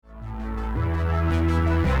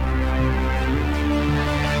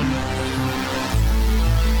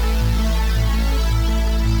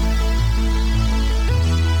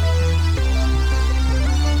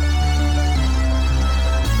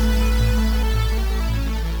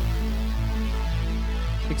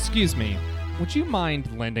Excuse me. Would you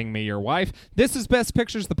mind lending me your wife? This is Best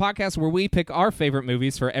Pictures, the podcast where we pick our favorite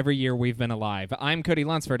movies for every year we've been alive. I'm Cody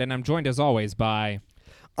Lunsford, and I'm joined as always by...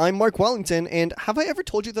 I'm Mark Wellington, and have I ever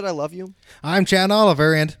told you that I love you? I'm Chad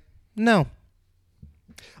Oliver, and no.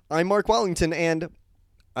 I'm Mark Wellington, and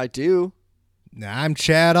I do. I'm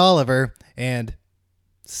Chad Oliver, and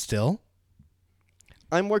still?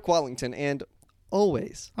 I'm Mark Wellington, and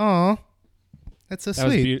always. Aw, that's so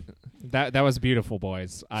sweet. That was beautiful,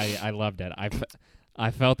 boys. I loved it. I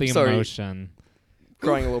felt the Sorry. emotion.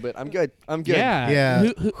 Crying a little bit. I'm good. Yeah.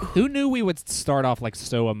 Who knew we would start off like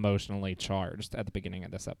so emotionally charged at the beginning of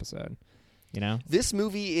this episode? You know? This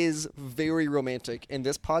movie is very romantic, and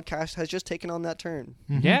this podcast has just taken on that turn.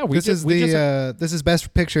 Mm-hmm. Yeah, this is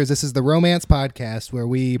Best Pictures. This is the romance podcast where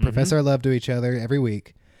we profess our love to each other every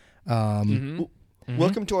week. Welcome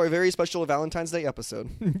to our very special Valentine's Day episode.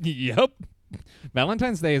 Yep.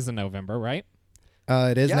 Valentine's Day is in November, right?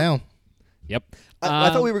 It is now. Yep. I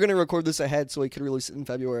thought we were going to record this ahead so we could release it in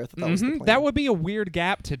February. I thought that was the plan. That would be a weird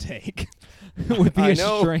gap to take. It would be I a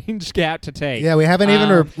know. strange gap to take. Yeah, we haven't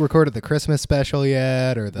even recorded the Christmas special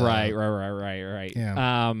yet, or the Right.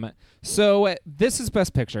 Yeah. So this is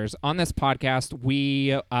Best Pictures. On this podcast,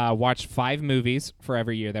 we watch 5 movies for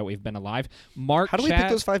every year that we've been alive. Mark, How do we pick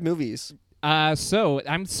those 5 movies? So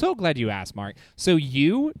I'm so glad you asked, Mark. So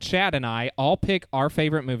you, Chad, and I all pick our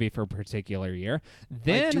favorite movie for a particular year.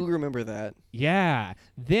 Then I do remember that. Yeah.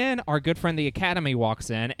 Then our good friend the Academy walks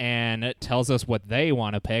in and tells us what they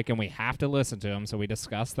want to pick, and we have to listen to him, so we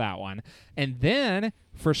discuss that one. And then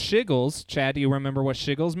for Shiggles, Chad, do you remember what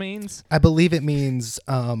Shiggles means? I believe it means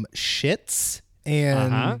shits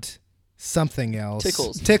and something else.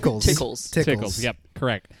 Tickles. Yep,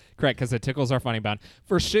 correct, because the tickles are funny bound.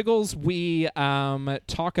 For Shiggles, we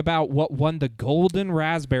talk about what won the Golden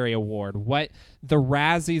Raspberry Award, what the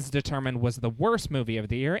Razzies determined was the worst movie of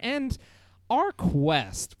the year, and our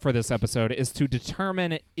quest for this episode is to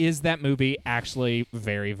determine, is that movie actually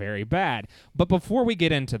very, very bad? But before we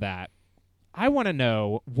get into that, I want to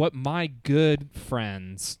know what my good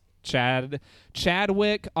friends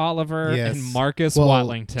Chadwick Oliver and Marcus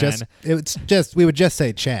Watlington. We would just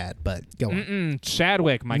say Chad, but go on.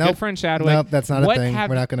 Chadwick, good friend Chadwick. Nope, that's not a thing.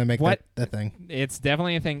 We're not going to make that a thing. It's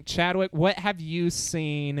definitely a thing. Chadwick, what have you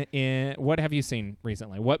seen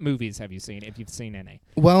recently? What movies have you seen, if you've seen any?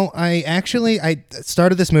 Well, I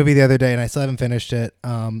started this movie the other day, and I still haven't finished it.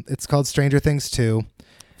 It's called Stranger Things 2.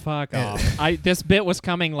 Fuck off. This bit was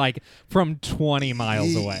coming like from 20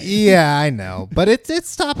 miles away. Yeah, I know. But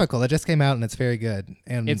it's topical. It just came out and it's very good.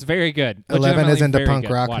 And it's very good. 11 is into punk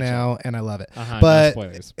rock now, and I love it. But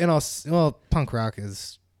no punk rock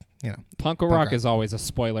is, Punk rock is always a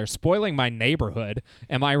spoiler. Spoiling my neighborhood.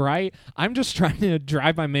 Am I right? I'm just trying to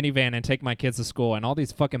drive my minivan and take my kids to school, and all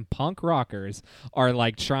these fucking punk rockers are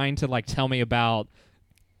like trying to like tell me about,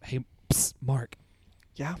 hey, psst, Mark.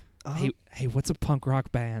 Yeah. Hey, what's a punk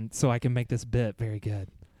rock band so I can make this bit very good?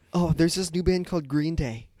 Oh, there's this new band called Green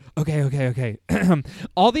Day. Okay.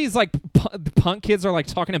 All these like punk kids are like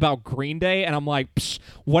talking about Green Day, and I'm like, psh,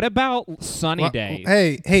 what about Sunny Day?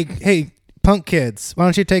 Hey, punk kids, why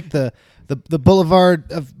don't you take the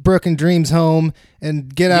Boulevard of Broken Dreams home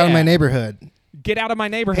and get out of my neighborhood? Get out of my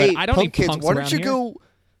neighborhood. Hey, I don't need punk kids, punks why around don't you here. go?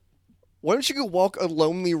 Why don't you go walk a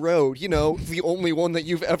lonely road? The only one that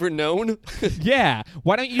you've ever known. Yeah.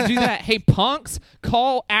 Why don't you do that? Hey, punks,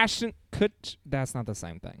 call Ashton Kutcher. That's not the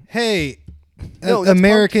same thing. Hey, No, that's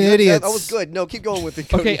American punk. idiots. That was good. No, keep going with it.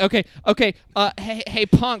 Cody. Okay. Hey,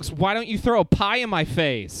 punks, why don't you throw a pie in my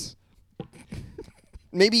face?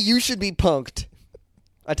 Maybe you should be punked.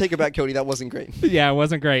 I take it back, Cody. That wasn't great. Yeah, it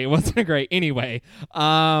wasn't great. Anyway,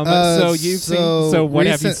 so you've seen. So what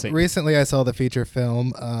have you seen? Recently, I saw the feature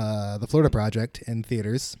film, The Florida Project, in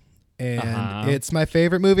theaters, and it's my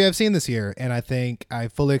favorite movie I've seen this year. And I think I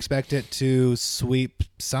fully expect it to sweep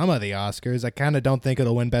some of the Oscars. I kind of don't think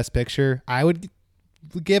it'll win Best Picture. I would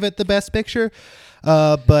give it the Best Picture,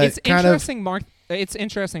 but it's interesting, Mark. It's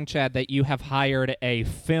interesting, Chad, that you have hired a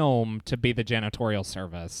film to be the janitorial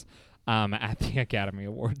service at the Academy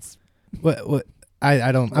Awards. What?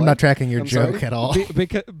 I don't. I'm not tracking your joke sorry? at all.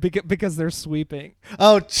 Because they're sweeping.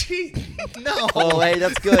 Oh, gee, no. Oh, hey,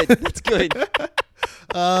 that's good. That's good.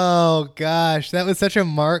 Oh gosh, that was such a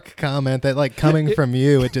Mark comment that, like, coming from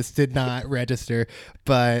you, it just did not register.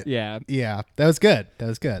 But yeah, that was good.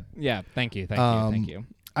 Yeah, thank you.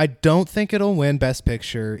 I don't think it'll win Best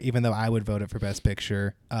Picture, even though I would vote it for Best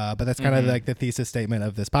Picture. But that's kind of like the thesis statement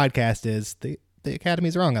of this podcast is the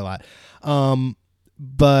Academy's wrong a lot.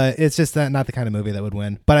 But it's just not the kind of movie that would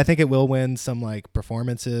win. But I think it will win some like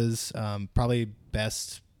performances, probably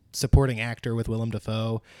Best Supporting Actor with Willem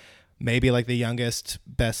Dafoe. maybe like the youngest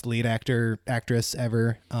best lead actress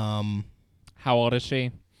ever. How old is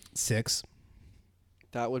she? 6.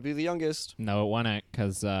 That would be the youngest. No, it wouldn't,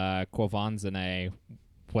 because Quavanzane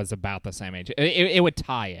was about the same age. It would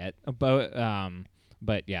tie it, but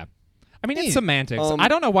yeah. I mean, it's semantics. I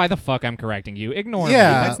don't know why the fuck I'm correcting you. Ignore me.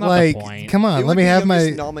 That's not the point. Come on, It let would me be have my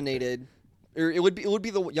youngest nominated. Or it would be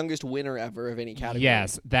the youngest winner ever of any category.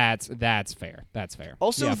 Yes, that's fair. That's fair.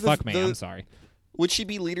 Also, yeah, fuck me. I'm sorry. Would she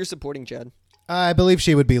be lead or supporting, Chad? I believe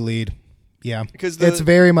she would be lead. Yeah, because it's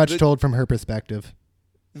very much told from her perspective.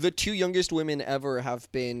 The 2 youngest women ever have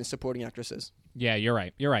been supporting actresses. Yeah, you're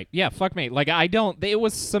right. Yeah, fuck me. Like, it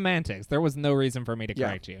was semantics. There was no reason for me to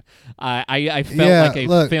correct you. I felt like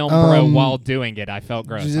a film bro while doing it. I felt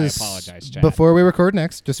gross. I apologize, Chad. Before we record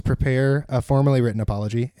next, just prepare a formally written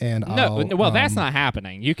apology, and well, that's not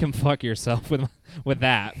happening. You can fuck yourself with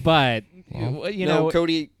that. But you know,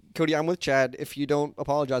 Cody, I'm with Chad. If you don't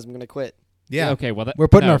apologize, I'm going to quit. Yeah. Okay. Well, we're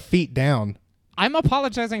putting our feet down. I'm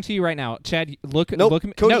apologizing to you right now, Chad. Look at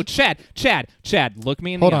me. Cody. No, Chad. Look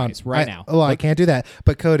me in Hold the on. eyes right now. I can't do that.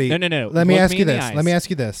 But Cody, no. Let me ask you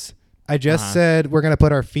this. I just said we're gonna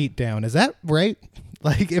put our feet down. Is that right?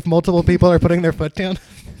 Like, if multiple people are putting their foot down?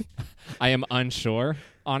 I am unsure,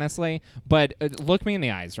 honestly. But look me in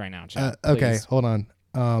the eyes right now, Chad. Okay, hold on.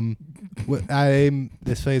 I'm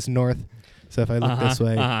this face north, so if I look this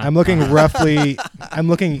way, I'm looking roughly. I'm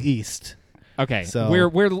looking east. Okay, so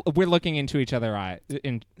we're looking into each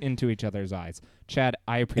other's eyes. Chad,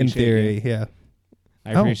 I appreciate in theory, you. Yeah.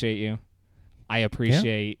 I appreciate you. I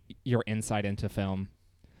appreciate your insight into film.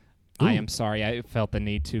 Ooh. I am sorry I felt the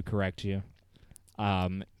need to correct you.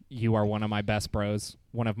 You are one of my best bros,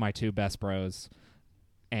 one of my 2 best bros,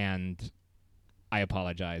 and I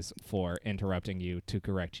apologize for interrupting you to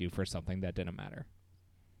correct you for something that didn't matter.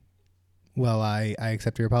 Well, I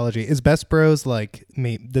accept your apology. Is Best Bros like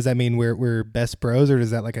me? Does that mean we're best bros, or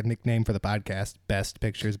is that like a nickname for the podcast? Best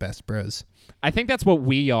Pictures, Best Bros. I think that's what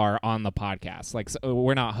we are on the podcast. Like, so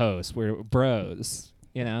we're not hosts, we're bros.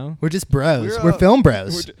 You know, we're just bros. We're film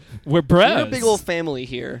bros. We're bros. We're a big old family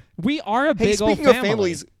here. We are a big old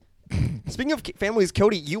family. Speaking of families,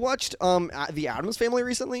 Cody, you watched The Addams Family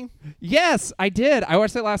recently? Yes, I did. I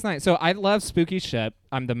watched it last night. So I love spooky shit.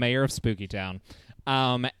 I'm the mayor of Spooky Town.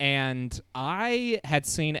 And I had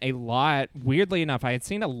seen a lot, weirdly enough, I had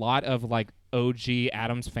seen a lot of like OG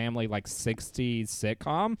Addams Family, like 60s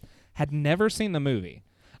sitcom, had never seen the movie.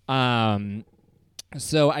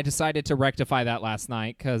 So I decided to rectify that last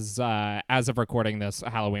night because as of recording this,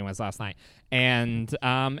 Halloween was last night. And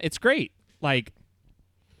it's great. Like,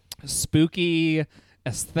 spooky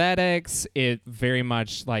aesthetics. It very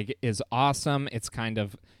much like is awesome. It's kind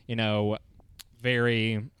of,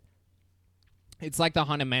 very... It's like the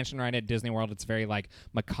Haunted Mansion ride at Disney World. It's very like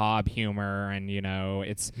macabre humor, and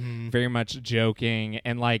it's very much joking.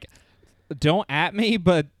 And like, don't at me,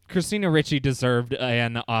 but Christina Ricci deserved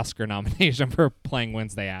an Oscar nomination for playing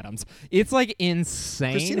Wednesday Addams. It's like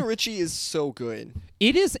insane. Christina Ricci is so good.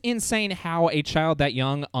 It is insane how a child that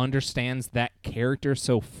young understands that character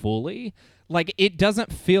so fully. Like, it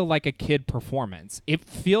doesn't feel like a kid performance. It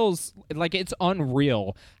feels like it's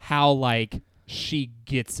unreal how like she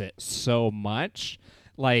gets it so much.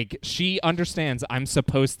 Like, she understands I'm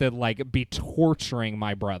supposed to like be torturing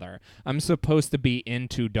my brother. I'm supposed to be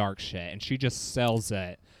into dark shit, and she just sells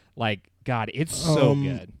it. Like, God, it's so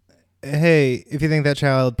good. Hey, if you think that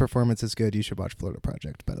child performance is good, you should watch Florida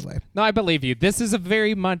Project, by the way. No, I believe you. This is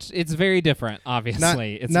it's very different,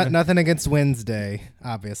 obviously. It's nothing against Wednesday,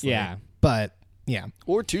 obviously. Yeah. But yeah.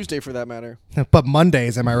 Or Tuesday, for that matter. But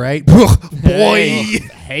Mondays, am I right? Boy,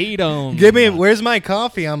 hate them. Give me. Where's my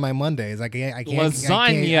coffee on my Mondays? I can't.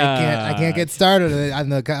 Lasagna. I can't get started on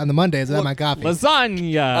the Mondays without my coffee.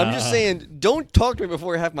 Lasagna. I'm just saying, don't talk to me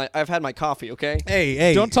before I've had my coffee. Okay.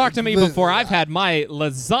 Hey. Don't talk to me before I've had my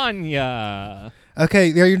lasagna. Okay,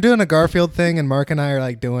 you're doing a Garfield thing, and Mark and I are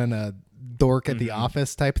like doing a dork at the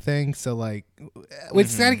office type thing. So like, we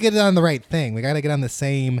just gotta get it on the right thing. We gotta get on the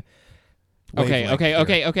same. Okay,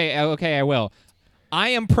 I will. I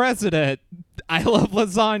am president. I love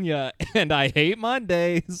lasagna, and I hate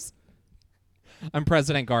Mondays. I'm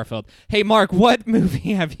President Garfield. Hey, Mark, what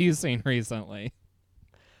movie have you seen recently?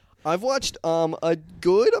 I've watched a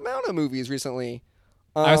good amount of movies recently.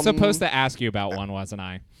 I was supposed to ask you about one, wasn't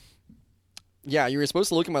I? Yeah, you were supposed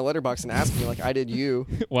to look at my letterbox and ask me like I did you.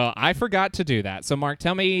 Well, I forgot to do that. So, Mark,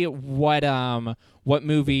 tell me what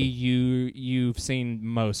movie you've seen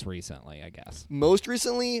most recently, I guess. Most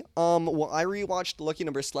recently, well, I rewatched Lucky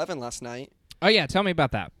Number 11 last night. Oh yeah, tell me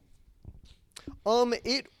about that.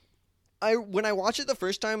 When I watched it the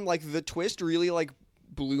first time, like the twist really like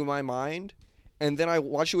blew my mind, And then I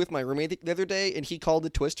watched it with my roommate the other day, and he called the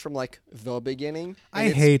twist from like the beginning. I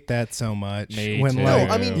hate that so much. Me when too. like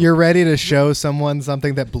No, I mean- you're ready to show someone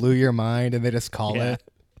something that blew your mind, and they just call Yeah. it.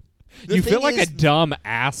 The You feel thing like a is- dumb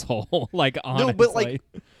asshole. Like honestly. No, but like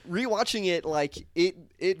rewatching it, like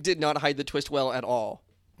it did not hide the twist well at all.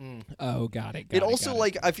 oh, got it. It also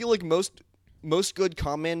like I feel like most good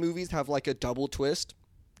con man movies have like a double twist.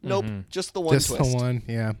 Nope, just the one Just twist. the one,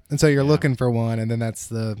 yeah. And so you're looking for one, and then that's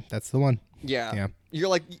the one. Yeah. Yeah.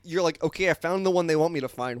 You're like, okay, I found the one they want me to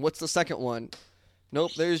find. What's the second one?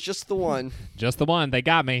 Nope, there's just the one. just the one. They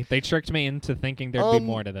got me. They tricked me into thinking there'd be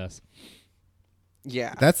more to this.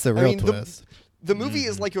 Yeah. That's the real I mean, twist. The movie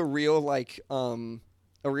is like a real Quentin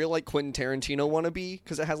Tarantino wannabe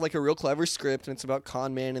because it has like a real clever script and it's about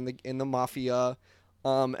con man and the mafia,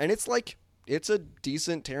 and it's a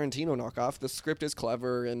decent Tarantino knockoff. The script is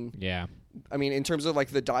clever and Yeah. I mean in terms of like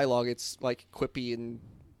the dialogue, it's like quippy and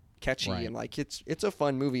catchy Right. and like it's a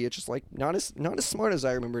fun movie. It's just like not as smart as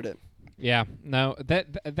I remembered it. Yeah, no,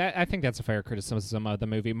 that I think that's a fair criticism of the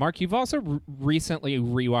movie. Mark, you've also recently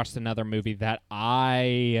rewatched another movie that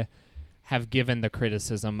I have given the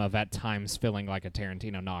criticism of at times feeling like a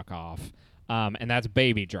Tarantino knockoff, and that's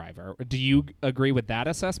Baby Driver. Do you agree with that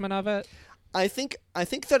assessment of it? I think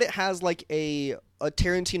that it has like a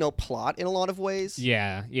Tarantino plot in a lot of ways.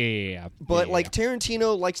 Yeah. But Yeah, like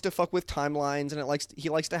Tarantino likes to fuck with timelines and he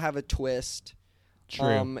likes to have a twist.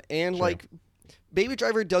 True. And True. like Baby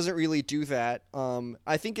Driver doesn't really do that.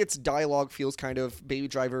 I think its dialogue feels kind of Baby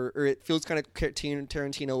Driver, or it feels kind of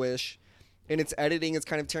Tarantino-ish, and its editing is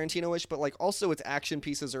kind of Tarantino-ish. But like also its action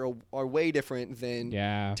pieces are way different than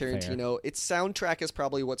Yeah, Tarantino. Its soundtrack is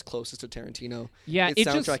probably what's closest to Tarantino. Yeah, its it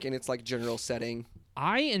soundtrack just- and its like general setting.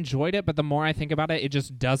 I enjoyed it, but the more I think about it, it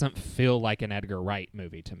just doesn't feel like an Edgar Wright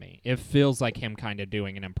movie to me. It feels like him kind of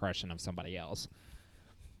doing an impression of somebody else.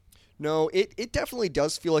 No, it definitely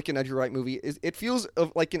does feel like an Edgar Wright movie. It feels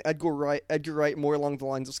like an Edgar Wright more along the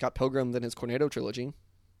lines of Scott Pilgrim than his Cornetto trilogy.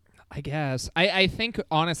 I guess. I think,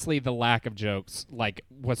 honestly, the lack of jokes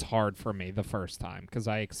was hard for me the first time because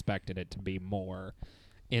I expected it to be more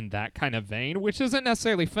in that kind of vein, which isn't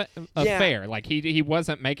necessarily Yeah. fair. Like, he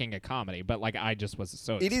wasn't making a comedy, but, like, I just was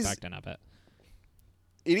so expectant of it.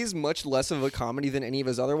 It is much less of a comedy than any of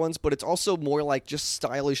his other ones, but it's also more like just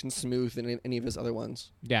stylish and smooth than any of his other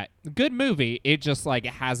ones. Yeah, good movie. It just, like,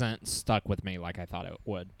 hasn't stuck with me like I thought it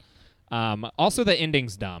would. Also, the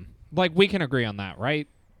ending's dumb. Like, we can agree on that, right?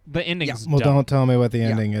 The ending's Well, dumb. don't tell me what the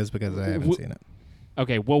ending is because I haven't seen it.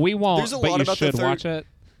 Okay, well, we won't, There's a but lot you about the should third- watch it.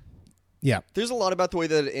 Yeah. There's a lot about the way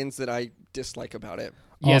that it ends that I dislike about it.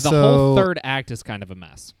 Yeah, the Also- whole third act is kind of a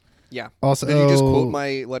mess. Yeah. Also, Did you just quote my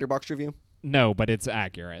Letterboxd review? No, but it's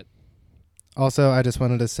accurate. Also, I just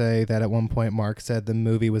wanted to say that at one point Mark said the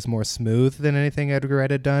movie was more smooth than anything Edgar Wright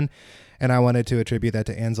had done, and I wanted to attribute that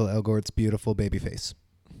to Ansel Elgort's beautiful baby face.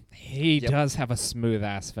 He Yep. does have a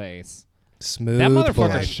smooth-ass face. Smooth That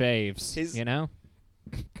motherfucker boy. shaves, His- you know?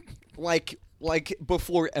 Like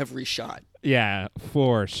before every shot. Yeah,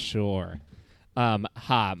 for sure.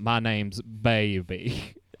 Hi, my name's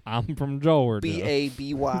Baby. I'm from Georgia.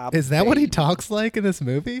 BABY. Is that what he talks like in this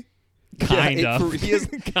movie? Kind Yeah, of. he is-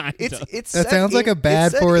 kind It's of. it's That set sounds like in- a bad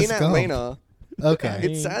it's set Forrest in Gump. Atlanta. Okay.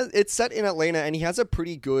 It's set in Atlanta, and he has a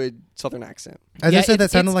pretty good Southern accent. I Yeah, just said that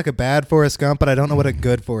it's- sounded like a bad Forrest Gump, but I don't know what a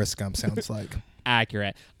good Forrest Gump sounds like.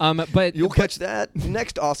 Accurate. But You'll catch that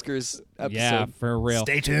next Oscars episode. yeah, for real.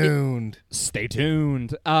 Stay tuned. Stay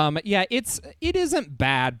tuned. Yeah, it isn't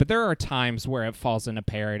bad, but there are times where it falls into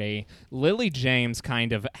parody. Lily James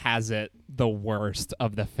kind of has it the worst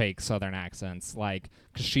of the fake Southern accents, like,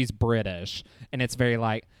 because she's British, and it's very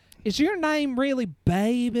like, is your name really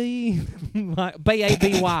Baby? Like,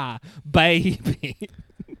 B-A-B-Y, Baby.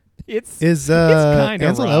 Is kinda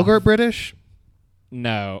Ansel rough. Elgort British?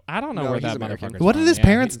 No, I don't know No, where he's that American. motherfucker's What did from. his Yeah,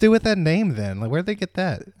 parents do with that name then? Like, where'd they get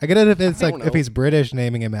that? I get it if it's I like don't if know. he's British,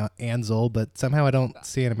 naming him out Ansel, but somehow I don't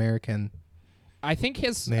see an American. I think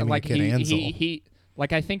his Naming like a kid Ansel. he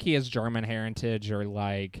like I think he has German heritage, or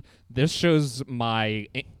like this shows my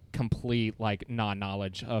complete like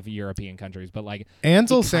non-knowledge of European countries, but like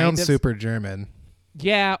Ansel he sounds kind of- super German.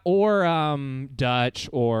 yeah, or Dutch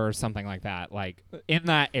or something like that, like in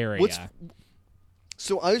that area.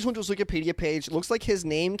 So I just went to his Wikipedia page. It looks like his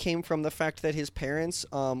name came from the fact that his parents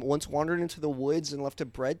once wandered into the woods and left a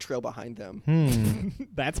bread trail behind them.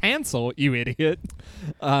 That's Hansel, you idiot.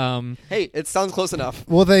 Hey, it sounds close enough.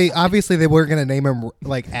 Well, they weren't gonna name him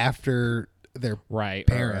like after their Right.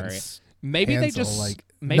 parents. Maybe they Hansel, just like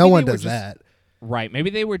maybe no one they were does just- that. Right. Maybe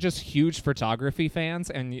they were just huge photography fans,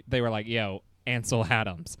 and they were like, "Yo, Ansel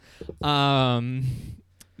Adams." Do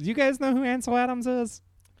you guys know who Ansel Adams is?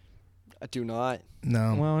 I do not.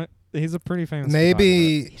 No. Well, he's a pretty famous.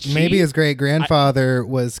 Maybe photographer. maybe his great grandfather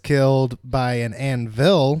was killed by an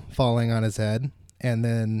anvil falling on his head, and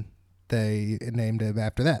then they named him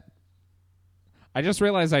after that. I just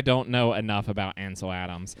realized I don't know enough about Ansel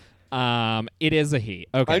Adams. It is a he.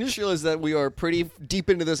 Okay. I just realized that we are pretty deep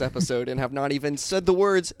into this episode and have not even said the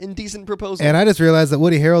words "indecent proposal." And I just realized that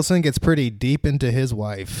Woody Harrelson gets pretty deep into his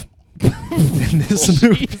wife in this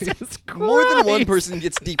movie. Jesus More than one Christ. person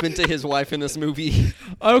gets deep into his wife in this movie.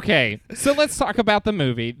 Okay, so let's talk about the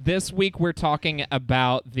movie. This week we're talking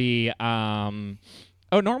about the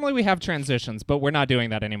normally we have transitions, but we're not doing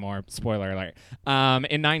that anymore. Spoiler alert.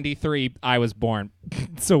 In 93 I was born.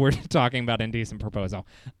 So we're talking about Indecent Proposal.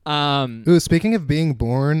 Ooh, speaking of being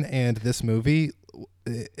born and this movie,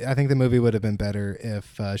 I think the movie would have been better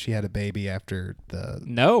if she had a baby after the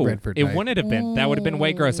No, Redford it night. wouldn't have been. That would have been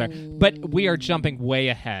way grosser. But we are jumping way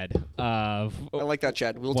ahead of I like that,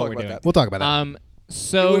 Chad. We'll what talk we're about doing. that. We'll talk about that.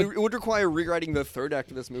 So It would require rewriting the third act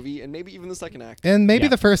of this movie and maybe even the second act. And maybe Yeah.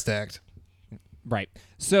 the first act. right.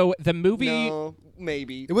 So the movie. No,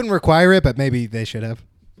 maybe. It wouldn't require it, but maybe they should have.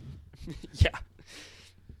 Yeah.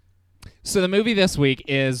 So the movie this week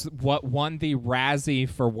is what won the Razzie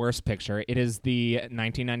for Worst Picture. It is the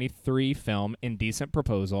 1993 film Indecent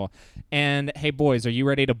Proposal. And hey, boys, are you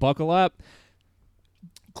ready to buckle up?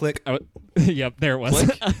 Click. Oh, yep, there it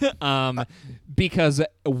was. Because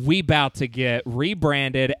we about to get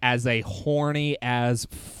rebranded as a horny as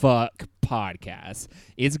fuck podcast.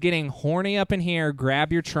 It's getting horny up in here.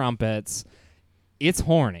 Grab your trumpets. It's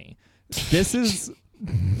horny. This is...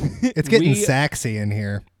 It's getting saxy in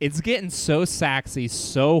here. It's getting so saxy,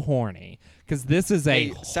 so horny, because this is a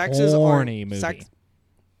saxes horny aren't, movie.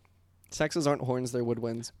 Saxes aren't horns, they're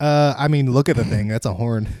woodwinds. I mean, look at the thing. That's a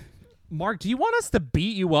horn. Mark, do you want us to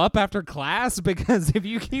beat you up after class? Because if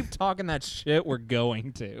you keep talking that shit, we're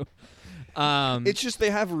going to. It's just they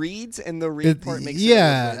have reeds, and the reed part makes it.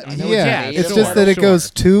 Yeah, I know yeah. made It's of just wood. that it sure. goes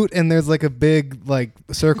toot, and there's like a big like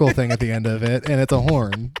circle thing at the end of it, and it's a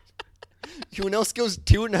horn. Who else goes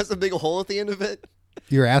toot and has a big hole at the end of it?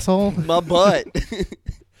 Your asshole. My butt.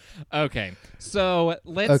 Okay, so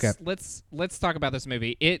let's talk about this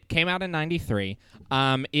movie. It came out in '93.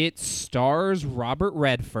 It stars Robert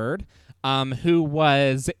Redford, who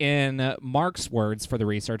was, in Mark's words for the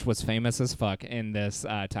research, was famous as fuck in this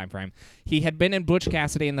time frame. He had been in Butch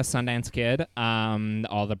Cassidy and the Sundance Kid,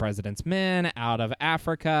 All the President's Men, Out of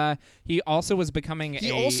Africa. He also was becoming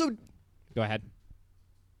Go ahead.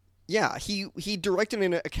 Yeah, he directed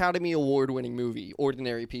an Academy Award-winning movie,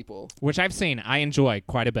 Ordinary People. Which I've seen. I enjoy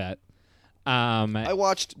quite a bit. I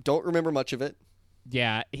watched, don't remember much of it.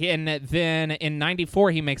 Yeah, and then in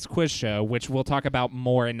 94 he makes Quiz Show, which we'll talk about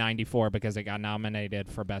more in 94 because it got nominated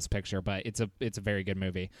for Best Picture, but it's a very good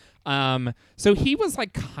movie. So he was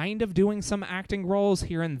like kind of doing some acting roles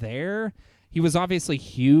here and there. He was obviously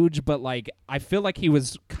huge, but like I feel like he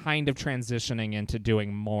was kind of transitioning into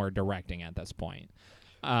doing more directing at this point.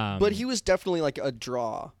 But he was definitely like a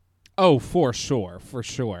draw. Oh, for sure.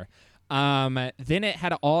 Then it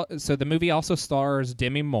had so the movie also stars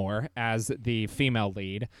Demi Moore as the female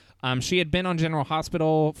lead. She had been on General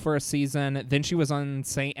Hospital for a season. Then she was on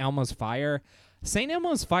St. Elmo's Fire. St.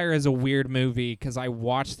 Elmo's Fire is a weird movie because I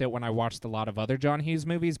watched it when I watched a lot of other John Hughes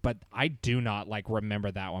movies, but I do not like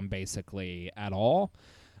remember that one basically at all.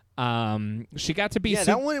 She got to be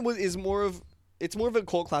that one is more of a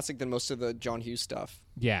cult classic than most of the John Hughes stuff.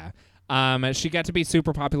 Yeah. She got to be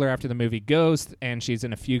super popular after the movie Ghost, and she's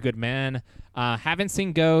in A Few Good Men. Haven't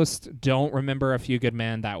seen Ghost. Don't remember A Few Good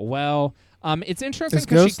Men that well. It's interesting. Is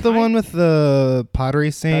Ghost the one with the pottery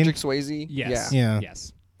scene? Patrick Swayze. Yes. Yeah.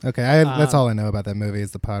 Yes. Okay, that's all I know about that movie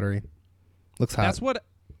is the pottery. Looks hot. That's what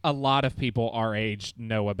a lot of people our age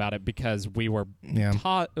know about it because we were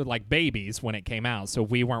taught like babies when it came out, so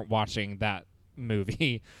we weren't watching that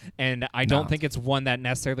movie, and I don't think it's one that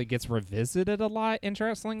necessarily gets revisited a lot.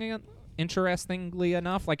 Interestingly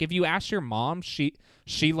enough, like if you ask your mom, she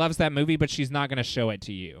loves that movie, but she's not going to show it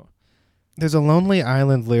to you. There's a Lonely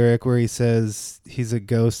Island lyric where he says he's a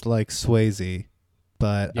ghost like Swayze,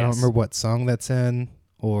 but I don't remember what song that's in,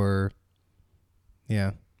 or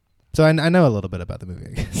so I know a little bit about the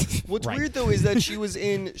movie, I guess. What's weird though is that she was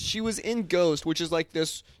in Ghost, which is like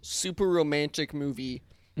this super romantic movie.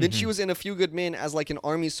 Then she was in A Few Good Men as like an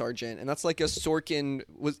army sergeant, and that's like a Sorkin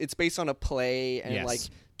it's based on a play, and like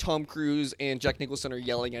Tom Cruise and Jack Nicholson are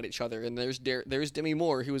yelling at each other, and there's Demi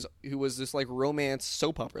Moore who was this like romance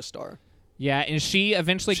soap opera star. Yeah, and she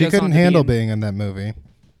eventually She goes couldn't on to handle be being in that movie.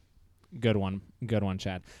 Good one,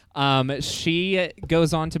 Chad. She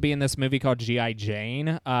goes on to be in this movie called G.I.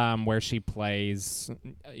 Jane, where she plays,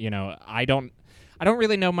 I I don't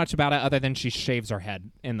really know much about it other than she shaves her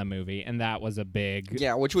head in the movie, and that was a big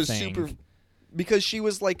which was thing. super. Because she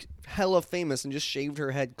was like hella famous and just shaved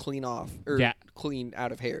her head clean off, or clean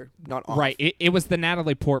out of hair, not off. Right. It was the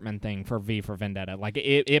Natalie Portman thing for V for Vendetta. Like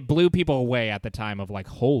it blew people away at the time of like,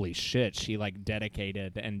 holy shit, she like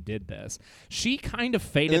dedicated and did this. She kind of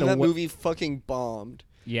faded and then away. that movie fucking bombed.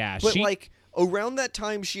 Yeah, but like around that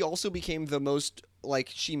time, she also became the most like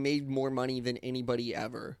she made more money than anybody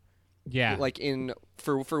ever. Yeah. Like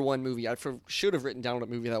for one movie, I should have written down what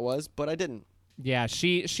movie that was, but I didn't. Yeah,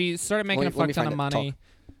 she started making a fuck ton of money. Talk.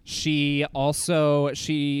 She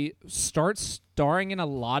starts starring in a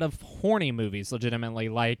lot of horny movies, legitimately.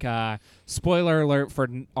 Like, spoiler alert for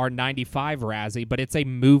our 95 Razzie, but it's a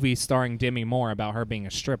movie starring Demi Moore about her being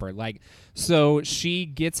a stripper. Like, so she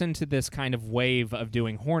gets into this kind of wave of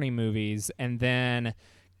doing horny movies, and then...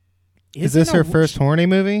 Is this her first horny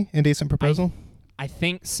movie, Indecent Proposal? I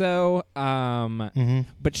think so. But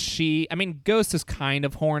Ghost is kind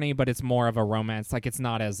of horny, but it's more of a romance. Like, it's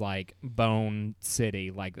not as like Bone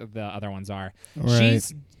City like the other ones are. Right.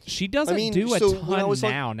 She doesn't do a ton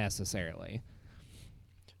now necessarily.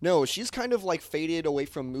 No, she's kind of like faded away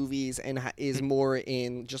from movies and is more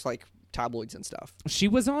in just like tabloids and stuff. She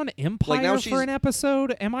was on Empire for an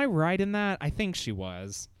episode. Am I right in that? I think she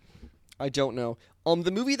was. I don't know.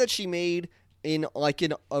 The movie that she made in like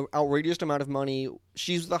an outrageous amount of money.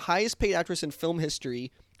 She's the highest paid actress in film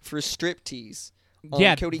history for Striptease.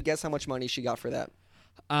 Cody, guess how much money she got for that?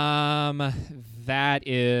 That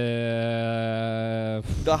is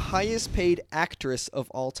the highest paid actress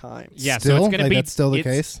of all time. Yeah, still? So it's gonna be. That's still the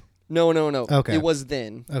case. No. Okay, it was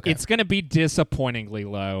then. Okay, it's gonna be disappointingly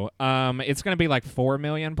low. It's gonna be like 4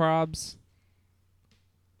 million probs.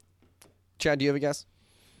 Chad, do you have a guess?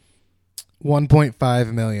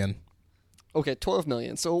 1.5 million. Okay, 12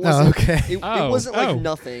 million. So it wasn't. It wasn't like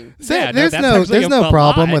nothing. Yeah, there's no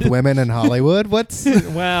problem with women in Hollywood. What's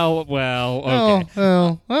well,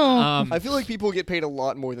 okay. I feel like people get paid a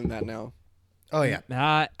lot more than that now. Oh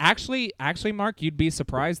yeah. Actually, Mark, you'd be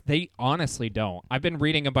surprised. They honestly don't. I've been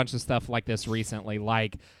reading a bunch of stuff like this recently.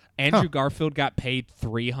 Like Andrew Garfield got paid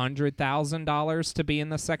 $300,000 to be in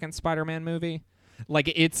the second Spider-Man movie.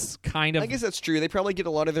 Like it's kind of. I guess that's true. They probably get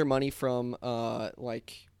a lot of their money from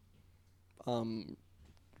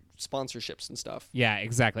sponsorships and stuff. Yeah,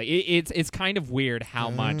 exactly. It's kind of weird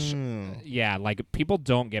how much. Yeah, like people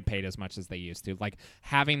don't get paid as much as they used to. Like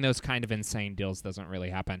having those kind of insane deals doesn't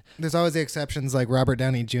really happen. There's always the exceptions, like Robert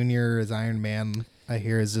Downey Jr. as Iron Man. I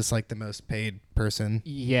hear is just like the most paid person.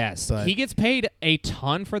 Yes, but he gets paid a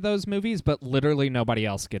ton for those movies, but literally nobody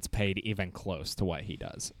else gets paid even close to what he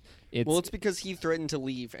does. It's because he threatened to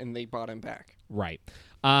leave and they brought him back. Right.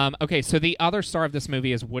 Okay, so the other star of this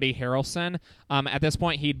movie is Woody Harrelson. At this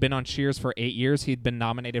point, he'd been on Cheers for 8 years. He'd been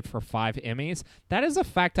nominated for 5 Emmys. That is a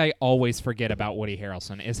fact I always forget about Woody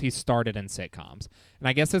Harrelson, is he started in sitcoms. And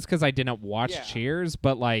I guess it's because I didn't watch Cheers,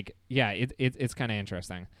 but like, yeah, it's kind of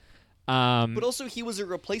interesting. But also, he was a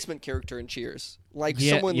replacement character in Cheers. Like,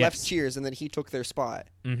 someone left Cheers, and then he took their spot.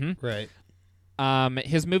 Mm-hmm. Right.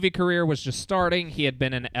 His movie career was just starting. He had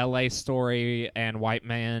been in L.A. Story and White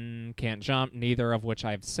Man Can't Jump, neither of which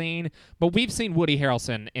I've seen. But we've seen Woody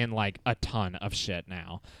Harrelson in, like, a ton of shit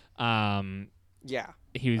now. Yeah.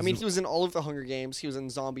 He was in all of the Hunger Games. He was in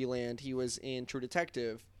Zombieland. He was in True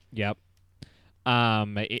Detective. Yep.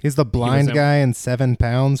 He's the blind guy in 7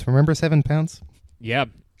 Pounds. Remember 7 Pounds? Yep.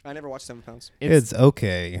 I never watched 7 Pounds. It's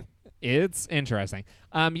okay. It's interesting.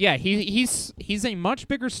 Yeah, he's a much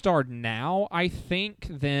bigger star now, I think,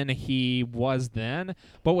 than he was then.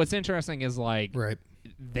 But what's interesting is like, I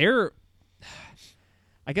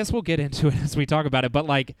guess we'll get into it as we talk about it. But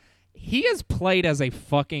like, he is played as a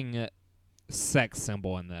fucking sex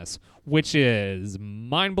symbol in this, which is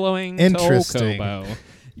mind blowing. Interesting.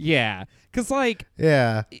 Yeah, because like,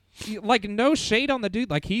 like no shade on the dude.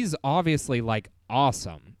 Like he's obviously like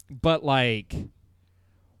awesome, but like.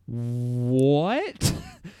 What?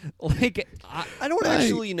 Like I don't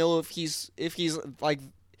actually know if he's like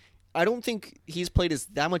I don't think he's played as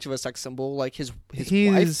that much of a sex symbol. Like his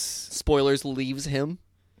wife, spoilers, leaves him.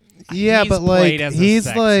 Yeah, but like he's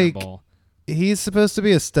like symbol. He's supposed to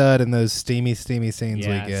be a stud in those steamy scenes we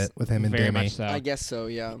get with him and very Demi. Much so. I guess so,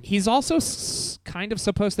 yeah. He's also kind of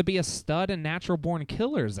supposed to be a stud in Natural Born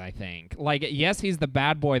Killers, I think. Like, yes, he's the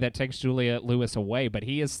bad boy that takes Juliette Lewis away, but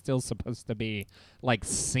he is still supposed to be, like,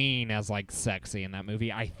 seen as, like, sexy in that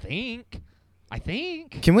movie, I think.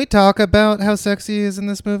 Can we talk about how sexy he is in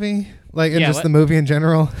this movie? Like, in just the movie in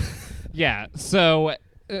general? Yeah, so...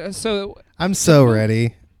 I'm so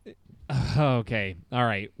ready. Okay, all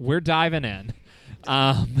right, we're diving in.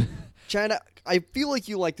 China, I feel like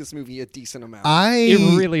you like this movie a decent amount.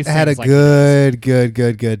 It really had a seems like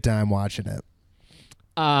it good time watching it.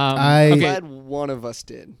 I'm glad one of us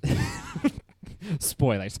did.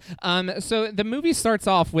 Spoilers. So the movie starts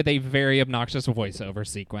off with a very obnoxious voiceover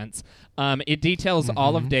sequence. It details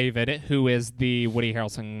all of David, who is the Woody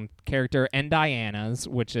Harrelson character, and Diana's,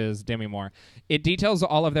 which is Demi Moore. It details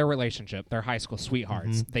all of their relationship. They're high school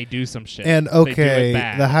sweethearts. They do some shit. And They do it okay,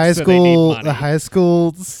 bad, the high so they need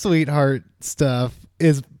school money. sweetheart stuff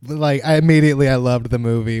is like I loved the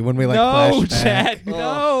movie when we like no, flashed back. Chad,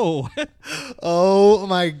 no. Oh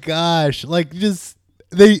my gosh! Like just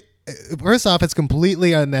they. First off, it's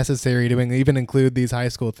completely unnecessary to even include these high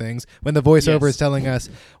school things when the voiceover is telling us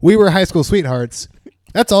we were high school sweethearts.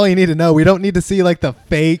 That's all you need to know. We don't need to see like the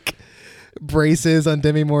fake braces on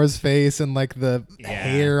Demi Moore's face and like the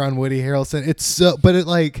hair on Woody Harrelson. It's so, but it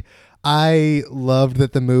like I loved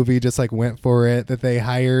that the movie just like went for it. That they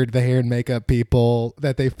hired the hair and makeup people.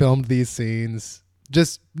 That they filmed these scenes.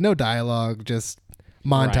 Just no dialogue. Just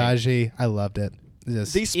montagey. Right. I loved it.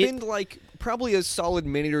 Just they spend like probably a solid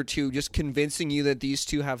minute or two just convincing you that these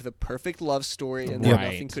two have the perfect love story and that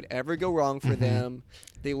nothing could ever go wrong for them.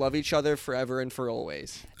 They love each other forever and for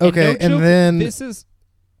always. Okay, and then this is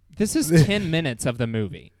 10 minutes of the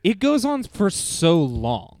movie. It goes on for so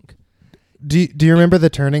long. Do you remember the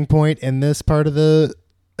turning point in this part of the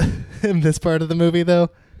movie though,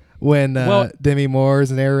 when Demi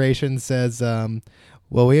Moore's narration says,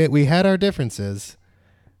 "Well, we had our differences."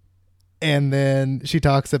 And then she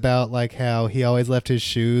talks about like how he always left his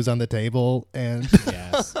shoes on the table, and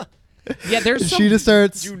there's she just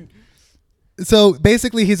starts. So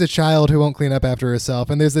basically, he's a child who won't clean up after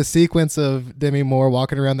herself, and there's this sequence of Demi Moore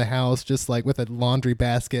walking around the house just like with a laundry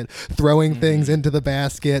basket, throwing things into the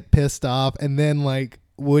basket, pissed off, and then like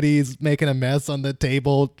Woody's making a mess on the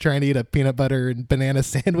table trying to eat a peanut butter and banana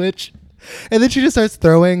sandwich, and then she just starts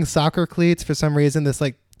throwing soccer cleats for some reason. This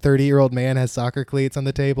like 30-year-old man has soccer cleats on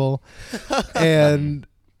the table and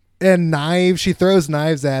knives. She throws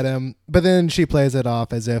knives at him, but then she plays it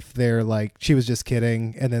off as if they're like she was just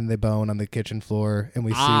kidding, and then they bone on the kitchen floor and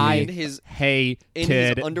we see his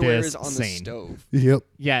underwear is on the stove. Yep.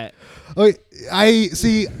 Yeah. Oh, I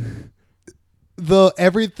see the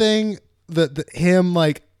everything the him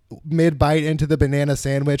like mid-bite into the banana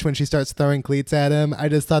sandwich when she starts throwing cleats at him. I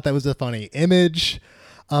just thought that was a funny image.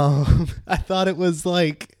 I thought it was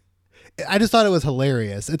like, I just thought it was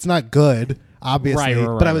hilarious. It's not good, obviously,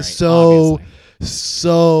 but I was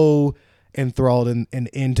so enthralled and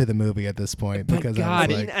into the movie at this point because I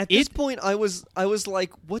mean, at this point, I was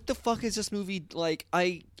like, what the fuck is this movie like?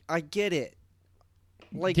 I get it.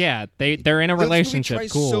 Like, yeah, they're in a relationship.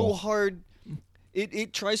 Tries cool. So hard.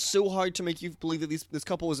 It tries so hard to make you believe that this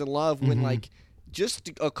couple was in love when like.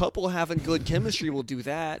 Just a couple having good chemistry will do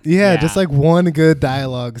that. Yeah, just like one good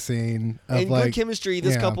dialogue scene of and like good chemistry.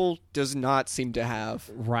 This couple does not seem to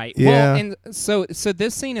have. Right. Yeah. Well, and so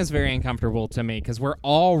this scene is very uncomfortable to me because we're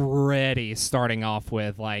already starting off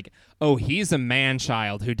with like, oh, he's a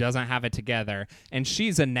man-child who doesn't have it together, and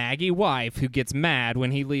she's a naggy wife who gets mad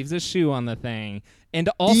when he leaves his shoe on the thing. And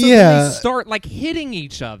also they start like hitting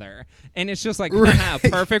each other. And it's just like,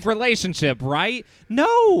 perfect relationship, right?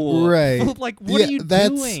 No. Right. Like, what are you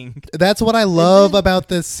doing? That's what I love about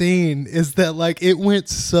this scene is that like it went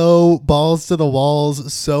so balls to the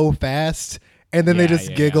walls so fast. And then they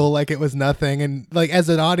just giggle like it was nothing. And like as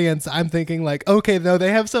an audience, I'm thinking like, okay, though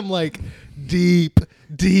they have some like deep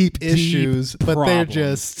issues, but problems. They're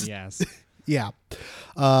just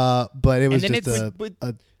but it was just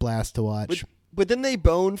a blast to watch. But then they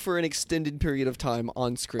bone for an extended period of time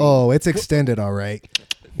on screen. Oh, it's extended, all right.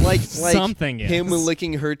 Like something him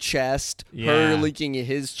licking her chest, her licking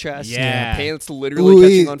his chest, pants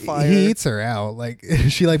literally catching on fire. He eats her out. Like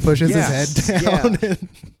she like pushes his head down.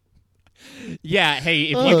 Hey,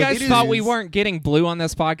 if you guys thought we weren't getting blue on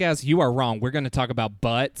this podcast, you are wrong. We're going to talk about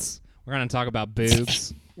butts. We're going to talk about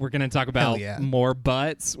boobs. We're going to talk about more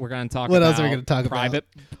butts. We're going to talk what about else are we going to talk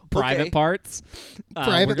private parts.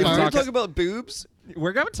 We're going to talk about boobs.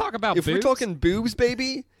 We're going to talk about boobs. If we're talking boobs,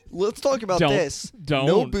 baby, let's talk about this.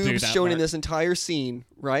 No boobs shown in this entire scene,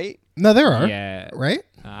 right? No, there are. Yeah. Right?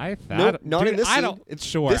 I thought not in this scene.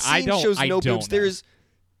 Sure. This scene shows no boobs. Know.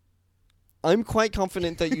 I'm quite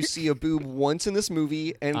confident that you see a boob once in this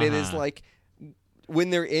movie, and it is like when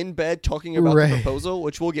they're in bed talking about the proposal,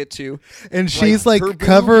 which we'll get to. And she's like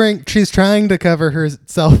covering, she's trying to cover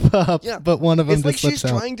herself up, but one of them it's just like slips she's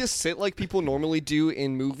out. trying to sit like people normally do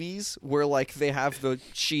in movies where like they have the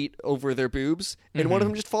sheet over their boobs, and one of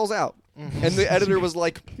them just falls out. And the editor was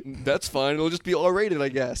like, "That's fine. It'll just be R-rated, I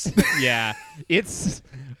guess." Yeah, it's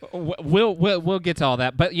we'll get to all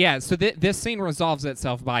that, but yeah. So this scene resolves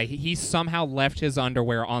itself by he somehow left his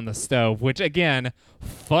underwear on the stove, which again,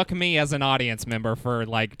 fuck me as an audience member for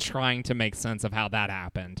like trying to make sense of how that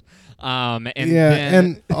happened. And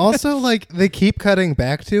and also like they keep cutting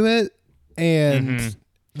back to it, and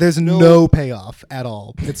there's No. no payoff at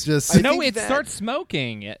all. It's just I no, think it that- starts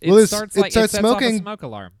smoking. It Well, starts it like starts it sets off a smoking. smoke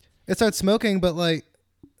alarm. it starts smoking, but like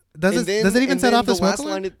does And it even and set then off the smoke last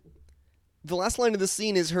alarm? line? The last line of the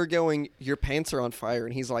scene is her going, "Your pants are on fire,"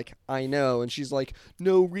 and he's like, "I know," and she's like,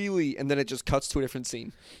 "No, really," and then it just cuts to a different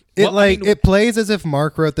scene. It Well, I mean- it plays as if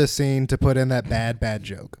Mark wrote this scene to put in that bad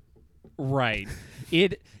joke. Right.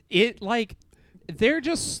 It like they're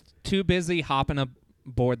just too busy hopping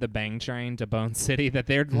aboard the Bang train to Bone City that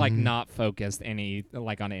they're like not focused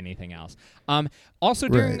on anything else. Also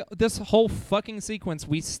during Right. this whole fucking sequence,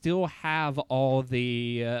 we still have all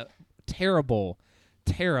the terrible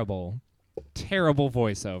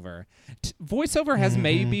voiceover. Voiceover has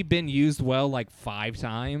maybe been used well like 5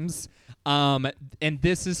 times. And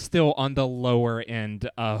this is still on the lower end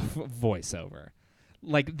of voiceover.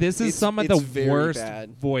 Like this is some of the it's very worst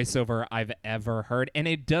bad. voiceover I've ever heard, and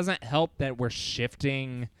it doesn't help that we're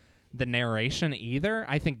shifting the narration either.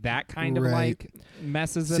 I think that kind of Right. like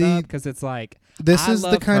messes it See, up because it's like this I is the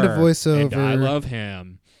love kind of her, voiceover- and I love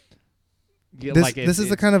him. Yeah, This like this is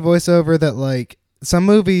the kind of voiceover that like some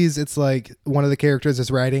movies it's like one of the characters is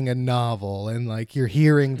writing a novel and like you're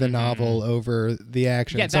hearing the novel over the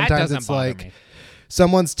action. Yeah, that Sometimes doesn't it's bother like me.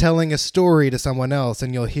 someone's telling a story to someone else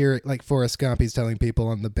and you'll hear like Forrest Gump, he's telling people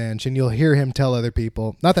on the bench and you'll hear him tell other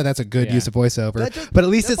people. Not that that's a good Yeah. use of voiceover, That just- but at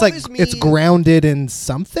least that it's like bothers me. it's grounded in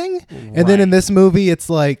something. And then in Right. this movie it's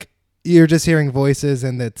like you're just hearing voices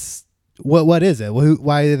and it's what is it?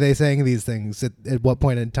 Why are they saying these things at what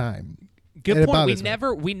point in time? Good And it point. bothers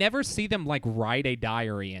me. We never see them like write a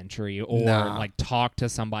diary entry or Nah. like talk to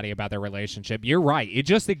somebody about their relationship. You're right. It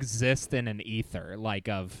just exists in an ether, like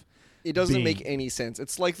of It doesn't being- make any sense.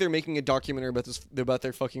 It's like they're making a documentary about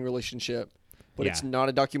their fucking relationship, but Yeah. it's not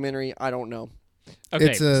a documentary. I don't know. okay.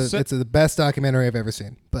 It's so- the best documentary I've ever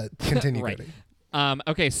seen. But continue. Right. Cody.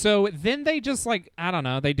 Okay, so then they just like I don't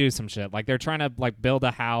know, they do some shit. Like they're trying to like build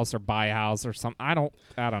a house or buy a house or something. I don't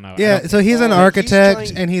know. Yeah, so he's an He's architect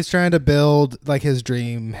trying- and he's trying to build like his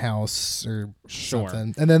dream house or Sure.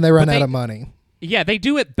 something. And then they run But out they- of money Yeah, they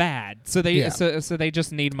do it bad. So they Yeah. so they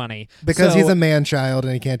just need money. because So- he's a man child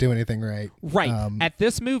and he can't do anything right. Right. Um, At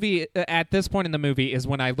this point in the movie is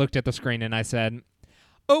when I looked at the screen and I said,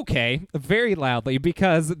 okay, very loudly,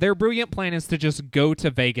 because their brilliant plan is to just go to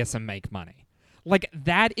Vegas and make money. Like,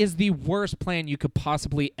 that is the worst plan you could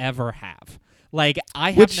possibly ever have. Like, I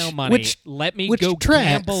have no money. Let me which go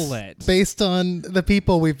tracks gamble it. based on the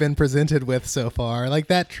people we've been presented with so far. Like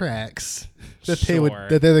that tracks that Sure.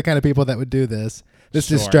 that they're the kind of people that would do this. This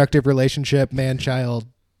Sure. destructive relationship, man child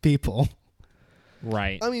people.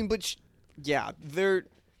 Right. I mean, but yeah, they're.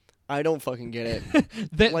 I don't fucking get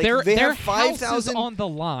it. Like, Their they have house is 5,000 on the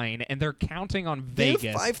line, and they're counting on They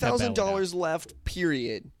Vegas. have $5,000 left.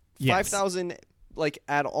 Period. Yes. 5,000 like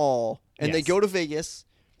at all, and they Yes. go to Vegas,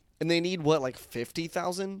 and they need what like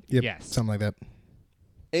 50,000. Yep, Yes. something like that.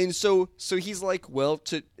 And so he's like,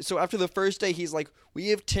 so after the first day, he's like, we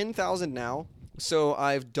have 10,000 now. So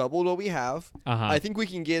I've doubled what we have. Uh-huh. I think we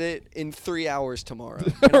can get it in 3 hours tomorrow.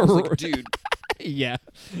 And I was like, dude, Yeah.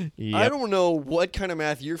 I Yep. don't know what kind of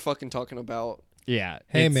math you're fucking talking about. Yeah.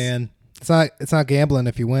 Hey it's- man, it's not gambling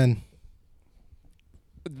if you win.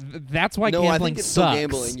 That's why No, gambling I think it's sucks. still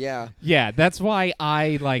gambling. Yeah. Yeah, that's why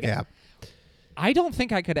I like. Yeah. I don't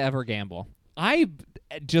think I could ever gamble. I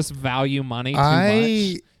just value money too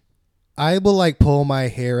I much. I will like pull my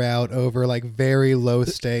hair out over like very low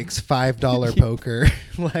stakes $5 poker.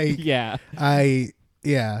 Like Yeah. I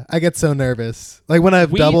get so nervous. Like when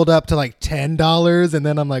I've We- doubled up to like $10 and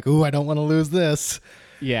then I'm like, ooh, I don't want to lose this.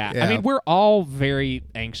 Yeah. Yeah. I mean, we're all very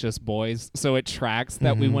anxious boys, so it tracks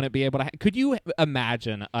that we wouldn't be able to. Could you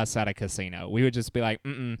imagine us at a casino? We would just be like,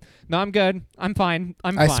 no, I'm good. I'm fine.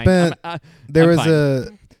 I'm I fine. spent- I'm There was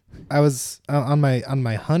fine." I was on my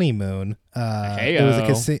honeymoon. Heyo.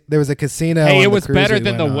 There was a casino. Hey, on it the was cruise better we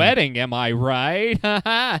than the went on. wedding, am I right?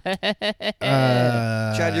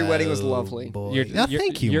 Chad, your wedding was lovely. Boy. Your- Yeah, your-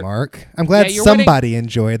 thank you, your- Mark. I'm glad your wedding- somebody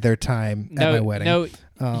enjoyed their time at my wedding. No,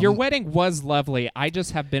 your Um, wedding was lovely. I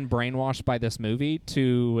just have been brainwashed by this movie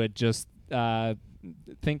to just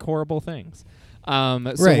think horrible things. So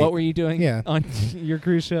Right. what were you doing Yeah. on your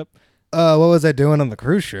cruise ship? what was I doing on the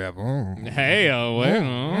cruise ship? Oh. Hey,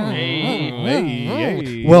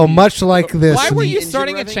 Well, much like this. why were you Engine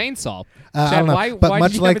starting a revving? chainsaw? I Chad, don't know, why but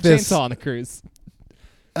much did you like have a this. chainsaw on the cruise?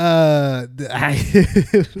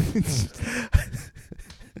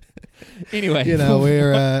 Anyway,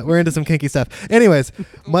 we're into some kinky stuff. Anyways,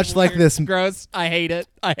 much like this, gross. I hate it.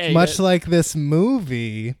 I hate much it. like this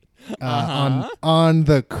movie, on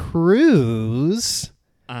the cruise,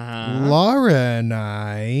 Laura and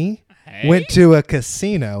I went to a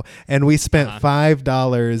casino and we spent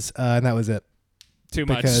 $5, and that was it. Too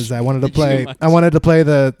much. Because I wanted to Too play. much. I wanted to play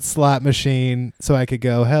the slot machine so I could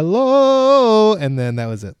go hello, and then that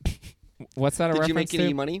was it. What's that a Did reference you make any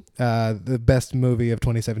to? money? The best movie of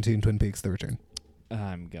 2017, Twin Peaks: The Return.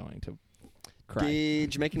 I'm going to cry.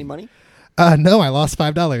 Did you make any money? No, I lost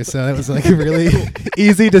 $5, so that was like a really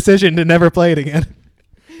easy decision to never play it again.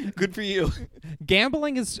 Good for you.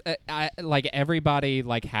 Gambling is like everybody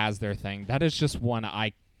like has their thing. That is just one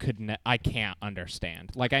I can't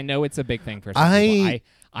understand. Like I know it's a big thing for some people.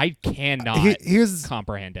 I cannot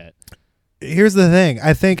comprehend it. Here's the thing.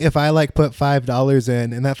 I think if I like put $5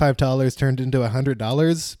 in and that $5 turned into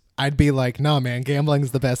 $100, I'd be like, no, man, gambling's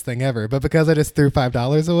the best thing ever. But because I just threw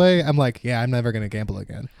 $5 away, I'm like, yeah, I'm never gonna gamble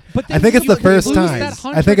again. But I think it's the first lose time. That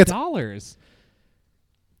I think it's $100.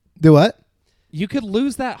 Do what? You could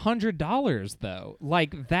lose that $100 though,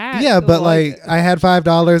 like that. Yeah, but like I had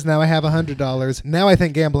 $5, now I have $100. Now I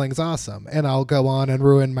think gambling's awesome, and I'll go on and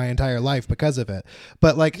ruin my entire life because of it.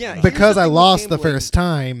 But like because I lost the first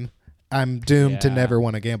time, I'm doomed to never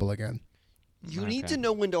want to gamble again. You need to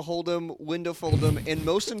know when to hold them, when to fold them, and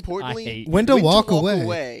most importantly, when to walk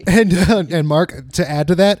away. And Mark, to add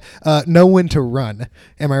to that, know when to run.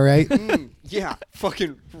 Am I right? Yeah,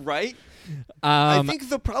 fucking right. I think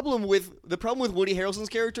the problem with Woody Harrelson's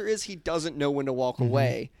character is he doesn't know when to walk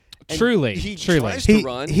away. And Truly. he tries to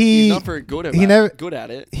run. He's not very good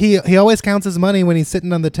at it. He always counts his money when he's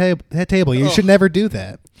sitting on the table. You should never do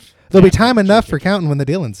that. There'll be time enough for counting when the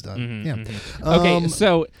dealing's done. Okay,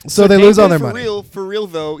 so they lose all their money. For real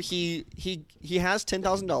though, he has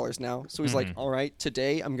 $10,000 now, so he's like, all right,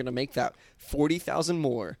 today I'm gonna make that 40,000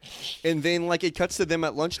 more, and then like it cuts to them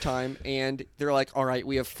at lunchtime, and they're like, all right,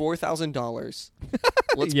 we have $4,000.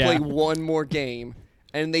 Let's play one more game,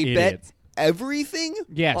 and they bet everything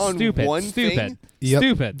on one thing. Yep.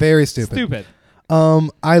 Stupid. Very stupid. Stupid.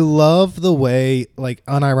 I love the way, like,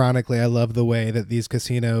 unironically, I love the way that these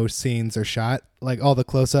casino scenes are shot. Like all the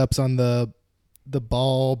close-ups on the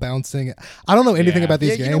ball bouncing. I don't know anything about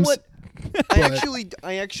these games. You know what?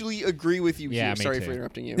 I actually agree with you here. Sorry for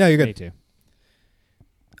interrupting you. Yeah, you're good. Me too.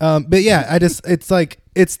 But yeah,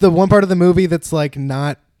 it's the one part of the movie that's like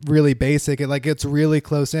not really basic. It like gets really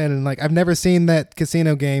close in, and like I've never seen that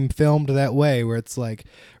casino game filmed that way, where it's like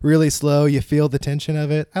really slow. You feel the tension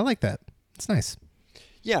of it. I like that. It's nice.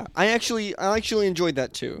 Yeah, I actually enjoyed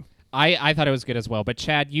that too. I thought it was good as well. But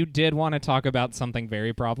Chad, you did want to talk about something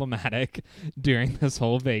very problematic during this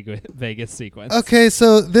whole Vegas sequence. Okay,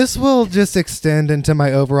 so this will just extend into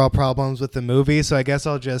my overall problems with the movie. So I guess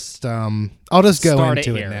I'll just go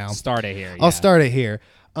into it now. Start it here. I'll start it here.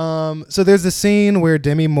 So there's a scene where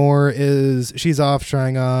Demi Moore she's off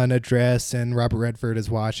trying on a dress, and Robert Redford is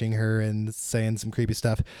watching her and saying some creepy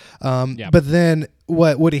stuff. But then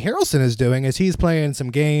what Woody Harrelson is doing is he's playing some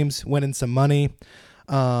games, winning some money.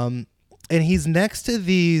 And he's next to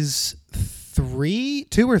these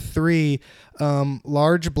two or three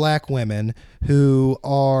large black women who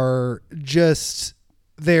are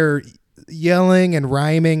they're yelling and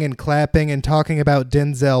rhyming and clapping and talking about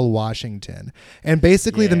Denzel Washington. And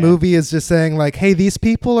basically the movie is just saying like, hey, these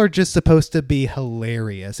people are just supposed to be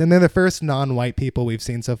hilarious. And they're the first non-white people we've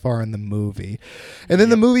seen so far in the movie. And then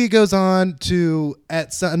the movie goes on to,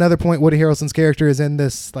 another point, Woody Harrelson's character is in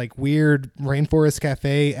this like weird Rainforest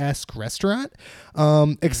Cafe-esque restaurant.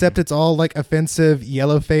 Except it's all like offensive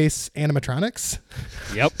yellow face animatronics.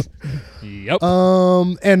 Yep.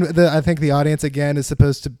 And I think the audience again is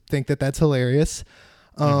supposed to think that that's hilarious.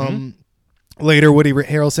 Later, Woody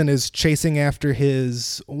Harrelson is chasing after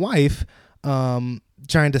his wife, trying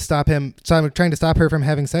to stop her from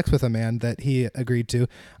having sex with a man that he agreed to.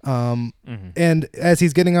 And as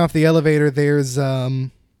he's getting off the elevator, there's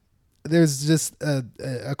just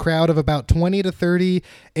a crowd of about 20 to 30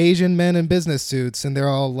 Asian men in business suits, and they're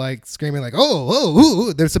all like screaming like,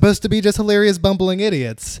 oh, they're supposed to be just hilarious bumbling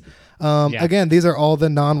idiots. Again, these are all the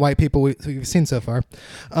non-white people we've seen so far.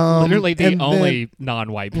 Literally the only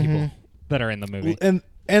non-white people that are in the movie. And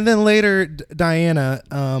then later, Diana,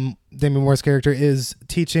 Demi Moore's character, is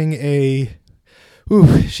teaching a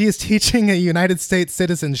United States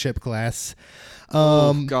citizenship class.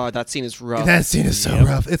 Oh God, that scene is rough. That scene is so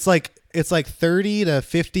rough. It's like it's like 30 to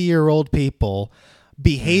 50-year-old people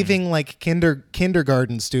behaving like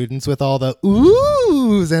kindergarten students with all the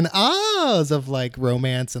oohs and ahs of like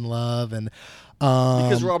romance and love and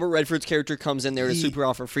because Robert Redford's character comes in there to super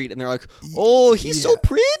offer Freed and they're like, oh, he's so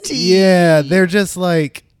pretty. Yeah, they're just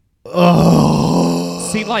like, oh.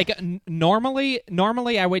 See, like normally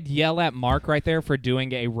I would yell at Mark right there for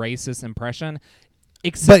doing a racist impression.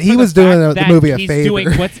 But he was doing the movie a favor. He's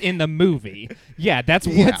doing what's in the movie. Yeah, that's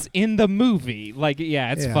what's in the movie. Like,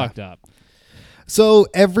 yeah, it's fucked up. So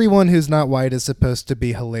everyone who's not white is supposed to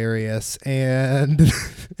be hilarious, and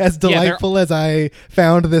as delightful as I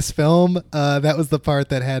found this film, that was the part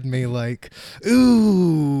that had me like,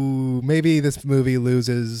 ooh, maybe this movie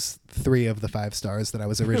loses 3 of the 5 stars that I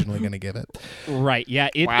was originally going to give it. Right? Yeah.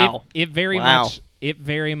 It very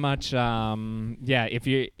much. Yeah.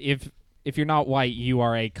 If you're not white, you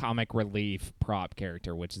are a comic relief prop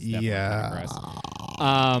character, which is definitely gross.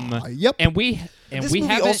 Yep. And this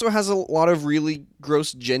movie also has a lot of really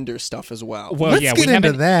gross gender stuff as well. Well, let's get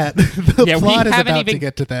into that. The plot is about to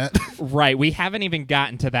get to that. Right. We haven't even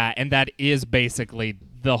gotten to that, and that is basically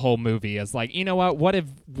the whole movie. Is like, you know what if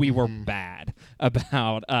we were bad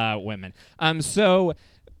about women? So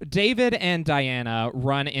David and Diana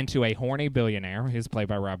run into a horny billionaire who's played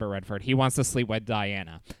by Robert Redford. He wants to sleep with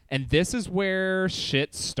Diana. And this is where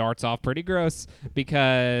shit starts off pretty gross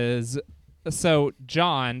because so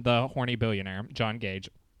John, the horny billionaire, John Gage,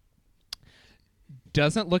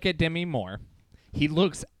 doesn't look at Demi Moore. He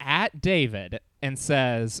looks at David and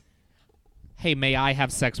says, hey, may I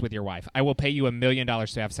have sex with your wife? I will pay you $1 million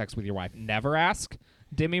to have sex with your wife. Never ask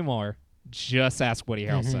Demi Moore. Just ask Woody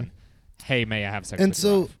Harrelson. Hey, may I have sex with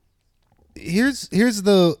your wife? Here's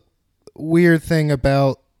the weird thing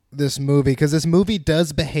about this movie, because this movie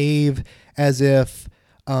does behave as if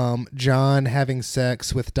John having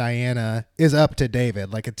sex with Diana is up to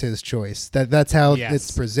David, like it's his choice. That's how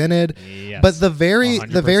it's presented. Yes. But the very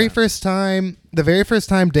 100%. first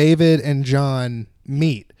time David and John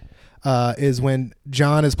meet is when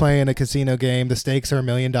John is playing a casino game. The stakes are $1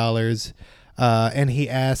 million, and he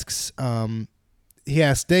asks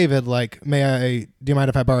David, like, do you mind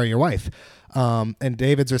if I borrow your wife? And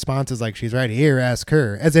David's response is like, she's right here, ask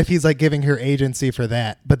her, as if he's like giving her agency for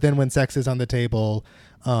that. But then when sex is on the table,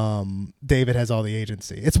 David has all the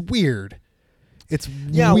agency. It's weird. It's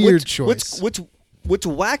weird choice. What's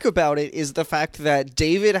whack about it is the fact that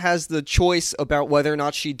David has the choice about whether or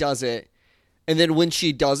not she does it, and then when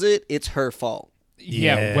she does it, it's her fault.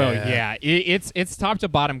 Yeah, well, yeah. It's top to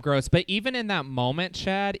bottom gross. But even in that moment,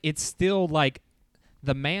 Chad, it's still like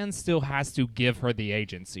the man still has to give her the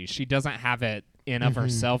agency. She doesn't have it in of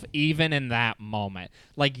herself, even in that moment.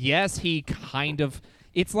 Like, yes, he kind of...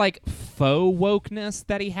 It's like faux wokeness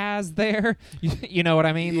that he has there. You know what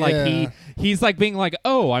I mean? Yeah. Like he's like being like,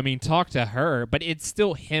 oh, I mean, talk to her, but it's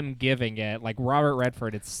still him giving it. Like Robert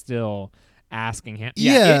Redford, it's still asking him.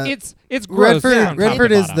 Yeah, it's gross.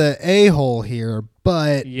 Redford is the a-hole here,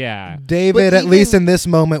 but David, but at least in this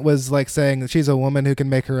moment, was like saying that she's a woman who can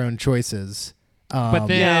make her own choices. But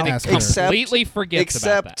then it completely forgets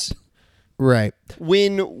about that. Right.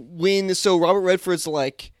 So Robert Redford's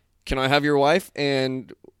like, can I have your wife?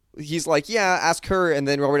 And he's like, yeah, ask her. And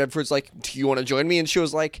then Robert Redford's like, do you want to join me? And she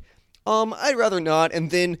was like, I'd rather not. And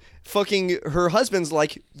then fucking her husband's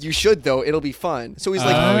like, you should though, it'll be fun. So he's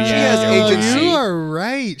like, she has agency. You are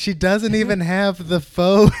right. She doesn't even have the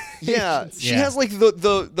faux agency. She has like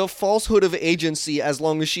the falsehood of agency as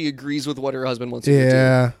long as she agrees with what her husband wants her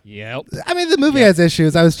to do. Yep. I mean, the movie has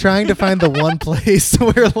issues. I was trying to find the one place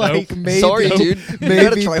where like maybe sorry, dude. Maybe you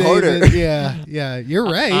gotta try harder. Yeah, you're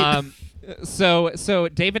right. So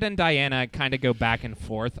David and Diana kind of go back and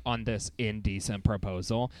forth on this indecent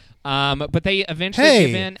proposal, but they eventually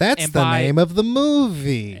give in. That's the name of the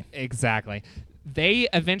movie. Exactly. They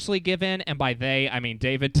eventually give in, and by they, I mean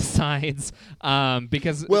David decides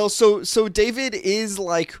because... Well, so David is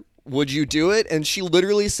like, would you do it? And she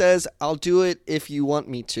literally says, I'll do it if you want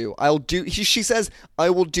me to. She says,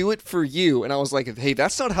 I will do it for you. And I was like, hey,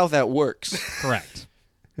 that's not how that works. Correct.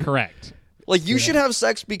 Like, you should have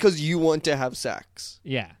sex because you want to have sex.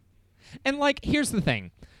 Yeah. And, like, here's the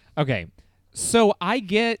thing. Okay. So I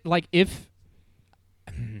get, like, if,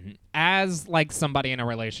 as, like, somebody in a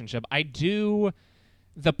relationship,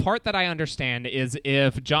 the part that I understand is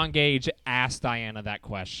if John Gage asked Diana that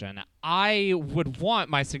question, I would want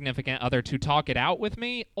my significant other to talk it out with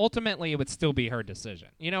me. Ultimately, it would still be her decision.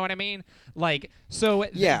 You know what I mean? Like, so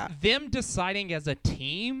them deciding as a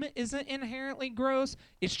team isn't inherently gross.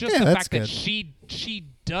 It's just the fact that she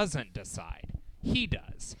doesn't decide. He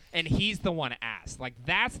does. And he's the one asked. Like,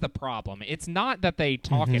 that's the problem. It's not that they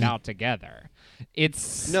talk it out together.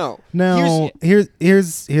 It's... No. No,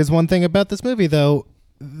 here's one thing about this movie, though.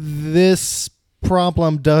 This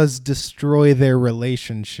problem does destroy their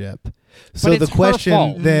relationship. So it's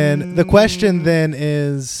the question then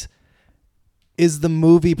is the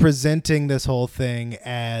movie presenting this whole thing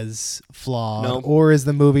as flawed, No. or is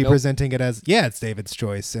the movie Nope. presenting it as, yeah, it's David's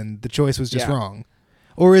choice and the choice was just Yeah. wrong?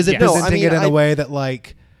 Or is it Yeah. No, presenting I it mean, in a way that,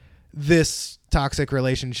 like, this toxic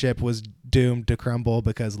relationship was doomed to crumble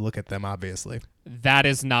because look at them, obviously. That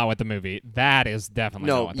is not what the movie... That is definitely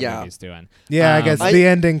No, not what the yeah. movie's doing. Yeah, I guess I- the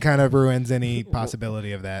ending kind of ruins any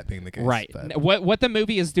possibility of that being the case. Right. But. What the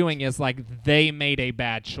movie is doing is, like, they made a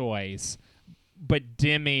bad choice, but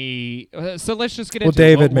Demi... so let's just get Well, into it.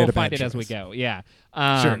 David We'll made a find bad it as we choice. go. Yeah.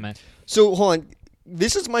 Sure. So hold on.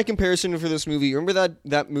 This is my comparison for this movie. Remember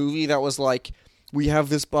that movie that was like, we have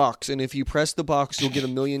this box, and if you press the box, you'll get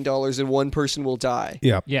 $1 million, and one person will die.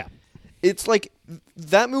 Yeah. Yeah. It's like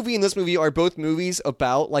that movie and this movie are both movies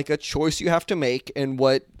about like a choice you have to make and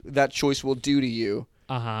what that choice will do to you.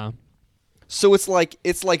 Uh-huh. So it's like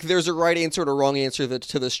there's a right answer and a wrong answer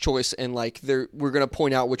to this choice, and like we're gonna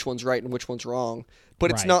point out which one's right and which one's wrong.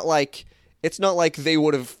 But it's Right. not like they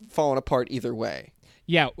would have fallen apart either way.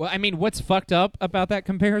 Yeah, well, I mean, what's fucked up about that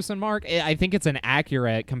comparison, Mark? I think it's an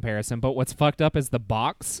accurate comparison, but what's fucked up is the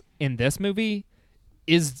box in this movie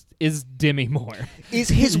is Demi Moore. Is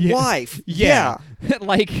his wife? Yeah.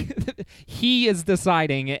 Like, he is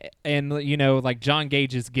deciding, and, you know, like, John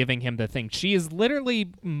Gage is giving him the thing. She is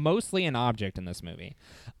literally mostly an object in this movie.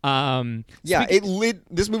 Yeah,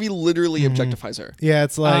 this movie literally objectifies her. Yeah,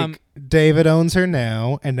 it's like David owns her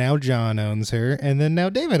now, and now John owns her, and then now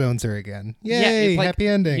David owns her again. Yay, it's like- happy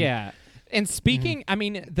ending. Yeah. And speaking, I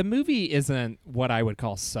mean, the movie isn't what I would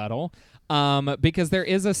call subtle. Because there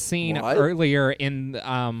is a scene What? earlier in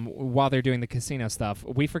while they're doing the casino stuff.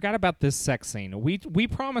 We forgot about this sex scene. We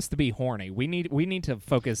promised to be horny. We need to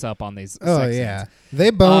focus up on these. Oh sex yeah, scenes. they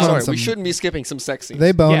bone Sorry, on some. we shouldn't be skipping some sex scenes.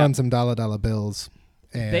 They bone Yeah. on some dollar bills.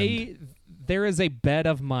 And There is a bed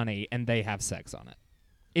of money and they have sex on it.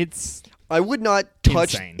 It's I would not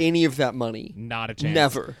touch Insane. any of that money. not a chance.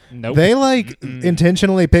 Never. Nope. they like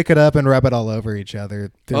intentionally pick it up and rub it all over each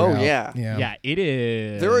other. Oh, throughout. yeah. yeah, it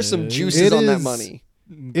is. There are some juices It on that is- money.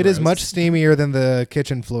 It is Gross. much steamier than the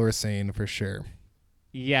kitchen floor scene for sure.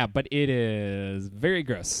 Yeah, but it is very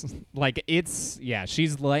gross. Like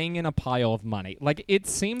she's laying in a pile of money. Like it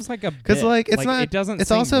seems like a Because bit. like it's not. It doesn't. It's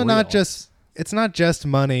seem also not real. just. It's not just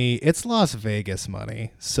money. It's Las Vegas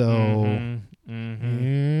money. So Mhm,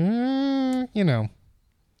 mhm. you know.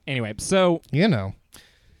 Anyway, so You know.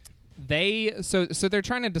 so they're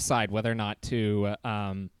trying to decide whether or not to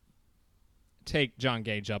take John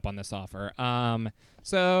Gage up on this offer.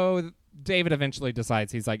 So David eventually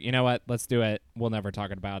decides, he's like, you know what, let's do it. We'll never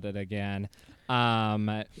talk about it again.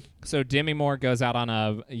 So Demi Moore goes out on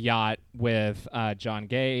a yacht with John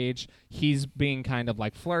Gage. He's being kind of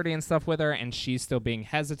like flirty and stuff with her, and she's still being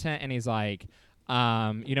hesitant. And he's like,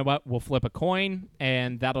 you know what, we'll flip a coin,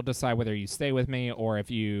 and that'll decide whether you stay with me or if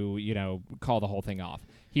you know, call the whole thing off.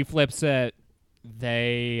 He flips it.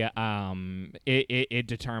 They it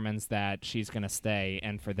determines that she's gonna stay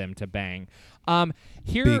and for them to bang.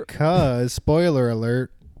 Here, Because spoiler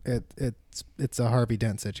alert, it's a Harvey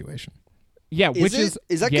Dent situation. yeah, which Is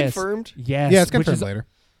that yes, confirmed? Yes, Yeah, it's which confirmed is later.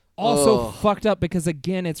 also Ugh. fucked up because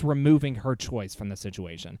again, it's removing her choice from the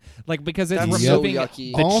situation. Like because it's That's so removing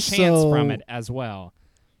yucky. the Also- chance from it as well.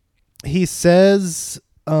 He says,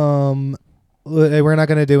 we're not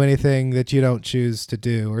going to do anything that you don't choose to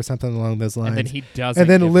do, or something along those lines. And then he doesn't. And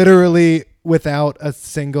then give- literally without a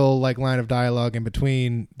single like line of dialogue in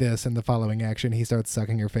between this and the following action, he starts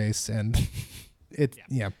sucking her face, and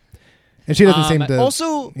yeah. And she doesn't seem to.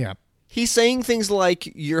 Also, yeah. he's saying things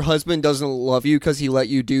like your husband doesn't love you because he let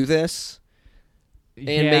you do this, and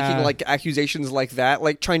yeah. making like accusations like that,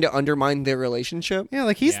 like trying to undermine their relationship. Yeah,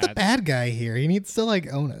 like he's Yeah, the it's- bad guy here. He needs to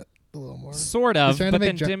like own it a little more. sort He's of, trying but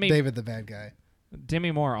to then make David the bad guy.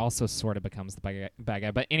 Demi Moore also sort of becomes the bad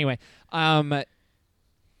guy. But anyway, so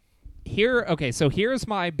here's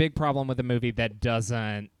my big problem with the movie that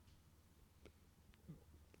doesn't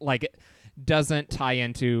tie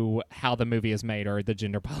into how the movie is made or the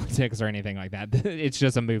gender politics or anything like that. It's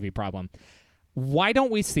just a movie problem. Why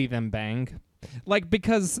don't we see them bang? Like,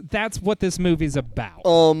 because that's what this movie's about.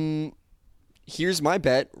 Here's my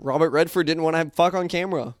bet: Robert Redford didn't want to have fuck on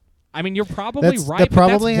camera. I mean, you're probably That's- right, that but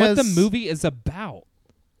probably that's what has- the movie is about.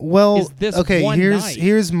 Well, Is this okay. one Here's night.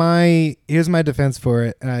 here's my defense for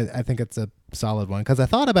it, and I think it's a solid one. Because I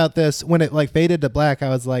thought about this when it like faded to black. I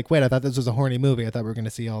was like, wait, I thought this was a horny movie. I thought we were going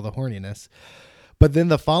to see all the horniness. But then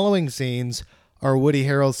the following scenes are Woody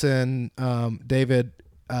Harrelson, David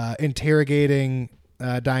interrogating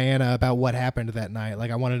Diana about what happened that night.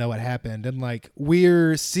 Like, I want to know what happened. And like,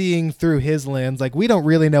 we're seeing through his lens. Like, we don't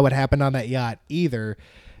really know what happened on that yacht either.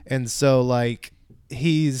 And so like,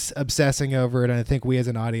 he's obsessing over it. And I think we as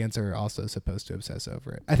an audience are also supposed to obsess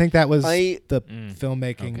over it. I think that was the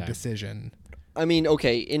filmmaking decision. I mean,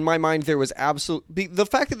 okay, in my mind, there was the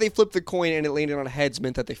fact that they flipped the coin and it landed on heads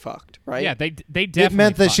meant that they fucked, right? Yeah, they definitely It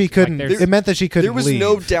meant that fucked. she couldn't. It meant that she couldn't. There was leave.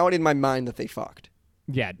 no doubt in my mind that they fucked.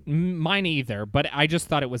 Yeah, mine either, but I just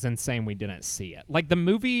thought it was insane we didn't see it. Like the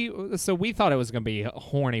movie, so we thought it was going to be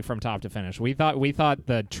horny from top to finish. We thought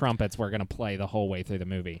the trumpets were going to play the whole way through the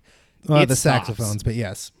movie. Well, It the stops. saxophones, but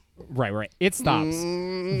yes. Right. It stops.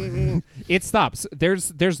 It stops.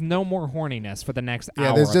 There's no more horniness for the next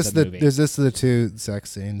hour There's just of the movie. there's just the two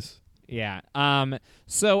sex scenes. Yeah.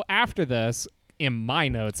 So after this, in my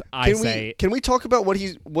notes, I say, can we talk about what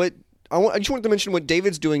I just wanted to mention what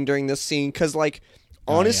David's doing during this scene, because like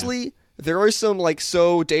honestly, there are some like,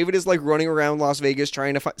 so David is like running around Las Vegas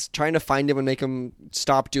trying to find him and make him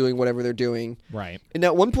stop doing whatever they're doing. right. And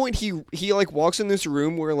at one point he like walks in this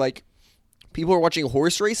room where like people are watching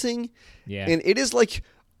horse racing. Yeah. And it is like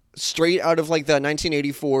straight out of like the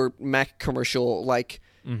 1984 Mac commercial, like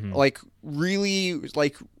really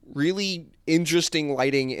interesting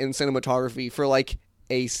lighting and cinematography for like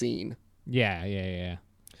a scene. Yeah.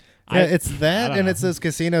 Yeah, it's that, and it's those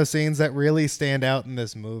casino scenes that really stand out in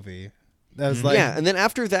this movie. That was like, yeah, and then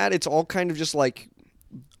after that, it's all kind of just like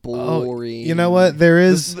boring. You know what? There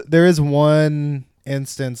is one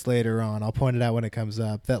instance later on. I'll point it out when it comes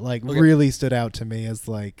up that like really stood out to me as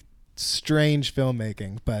like strange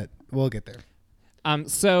filmmaking, but we'll get there.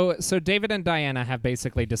 So David and Diana have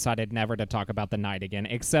basically decided never to talk about the night again,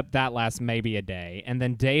 except that lasts maybe a day, and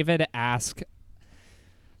then David asks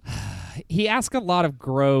a lot of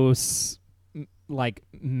gross, like,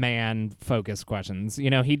 man-focused questions. You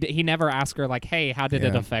know, he never asks her, like, hey, how did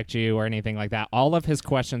it affect you, or anything like that. All of his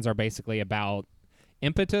questions are basically about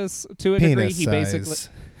impetus to a degree. He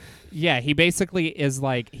basically is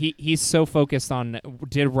like, he's so focused on,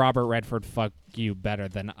 did Robert Redford fuck you better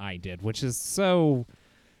than I did, which is so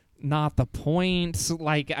not the point.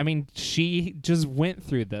 Like, I mean, she just went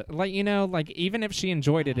through even if she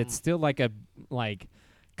enjoyed it, it's still like a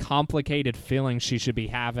complicated feeling she should be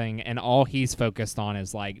having, and all he's focused on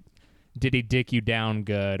is like, did he dick you down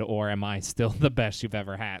good, or am I still the best you've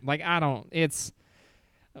ever had? Like,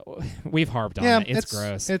 we've harped on it. It's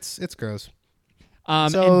gross. It's gross.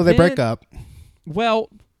 So they break up. Well,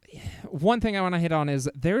 one thing I want to hit on is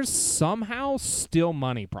there's somehow still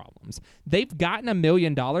money problems. They've gotten $1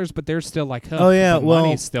 million, but they're still like,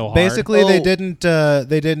 money's still hard. Basically, they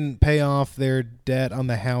didn't pay off their debt on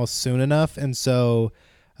the house soon enough, and so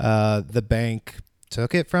the bank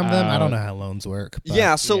took it from them. I don't know how loans work. But.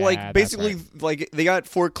 Yeah, so like basically, like they got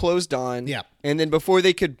foreclosed on. Yeah, and then before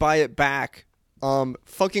they could buy it back,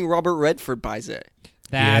 fucking Robert Redford buys it.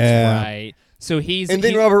 That's right. So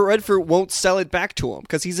Robert Redford won't sell it back to him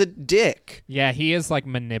because he's a dick. Yeah, he is like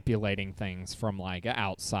manipulating things from like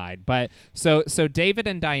outside. But so David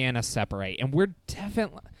and Diana separate, and we're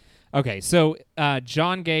definitely okay. So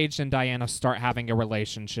John Gage and Diana start having a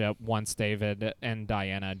relationship once David and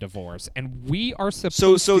Diana divorce, and we are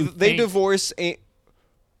supposed. So they divorce,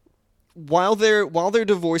 while they're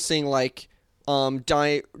divorcing, like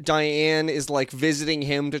Diane is like visiting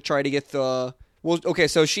him to try to get the. Well, okay,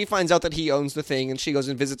 so she finds out that he owns the thing, and she goes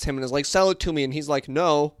and visits him and is like, sell it to me. And he's like,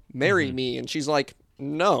 no, marry me. And she's like,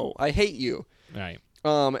 no, I hate you. Right.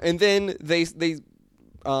 And then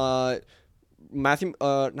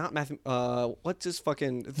what's his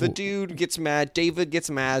fucking, the dude gets mad, David gets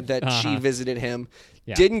mad that she visited him.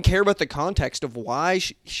 Yeah. Didn't care about the context of why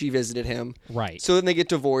she visited him. Right. So then they get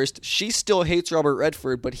divorced. She still hates Robert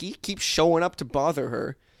Redford, but he keeps showing up to bother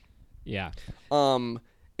her. Yeah.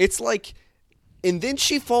 It's like... And then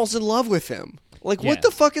she falls in love with him. Like, what the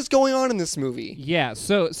fuck is going on in this movie? Yeah,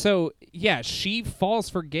 so she falls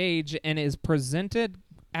for Gage and is presented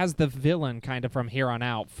as the villain kind of from here on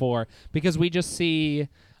out because we just see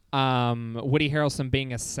Woody Harrelson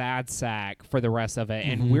being a sad sack for the rest of it,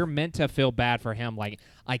 and we're meant to feel bad for him. Like,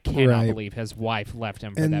 I cannot believe his wife left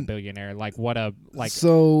him for that billionaire. Like, what a... like.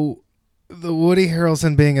 So... The Woody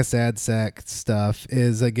Harrelson being a sad sack stuff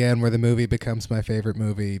is again where the movie becomes my favorite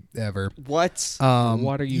movie ever. What?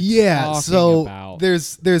 What are you talking about?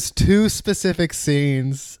 There's two specific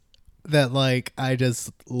scenes that like I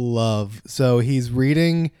just love. So he's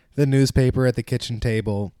reading the newspaper at the kitchen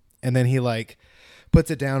table, and then he like puts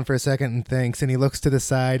it down for a second and thinks, and he looks to the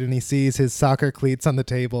side and he sees his soccer cleats on the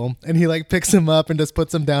table, and he like picks them up and just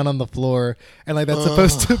puts them down on the floor, and like that's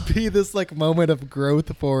supposed to be this like moment of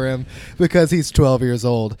growth for him because he's 12 years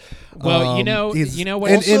old. Well, you know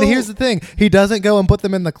what? And here's the thing: he doesn't go and put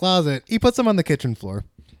them in the closet; he puts them on the kitchen floor.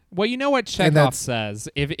 Well, you know what Chekhov says: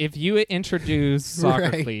 if you introduce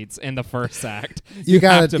soccer cleats in the first act, you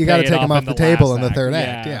gotta take them off the table in the third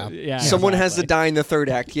act. Yeah. Someone has to die in the third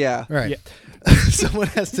act. Yeah, right. Yeah. Someone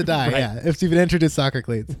has to die. Right. Yeah, if you've introduced soccer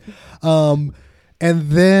cleats. And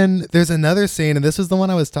then there's another scene, and this was the one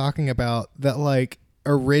I was talking about. That like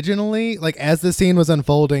originally, like as the scene was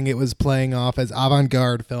unfolding, it was playing off as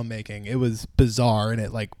avant-garde filmmaking. It was bizarre, and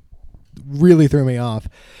it like really threw me off.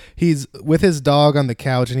 He's with his dog on the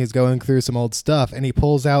couch and he's going through some old stuff, and he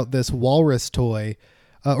pulls out this walrus toy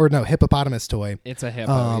hippopotamus toy. It's a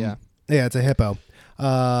hippo. Yeah, it's a hippo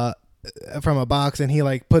from a box, and he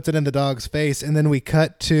like puts it in the dog's face, and then we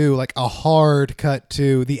cut to like a hard cut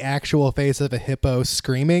to the actual face of a hippo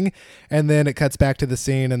screaming, and then it cuts back to the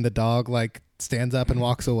scene and the dog like stands up and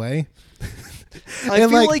walks away.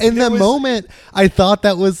 And like in the moment, I thought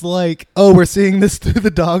that was like, oh, we're seeing this through the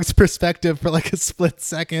dog's perspective for like a split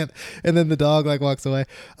second, and then the dog like walks away.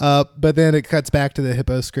 But then it cuts back to the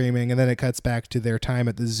hippo screaming, and then it cuts back to their time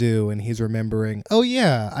at the zoo, and he's remembering, oh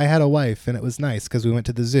yeah, I had a wife, and it was nice because we went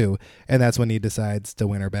to the zoo, and that's when he decides to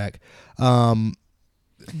win her back.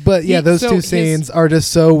 But yeah, those two scenes are just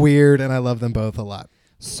so weird, and I love them both a lot.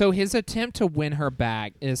 So his attempt to win her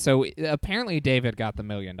back is apparently David got the $1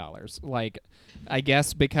 million. Like, I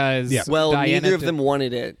guess because Diana neither of them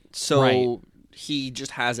wanted it, so he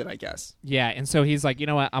just has it, I guess. Yeah, and so he's like, you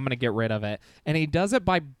know what, I'm gonna get rid of it, and he does it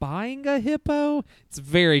by buying a hippo. It's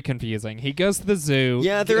very confusing. He goes to the zoo.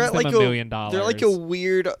 Yeah, they're at like $1 million. They're like a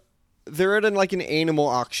weird. They're at like an animal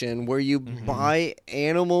auction where you buy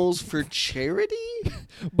animals for charity.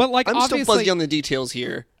 But like, I'm still fuzzy on the details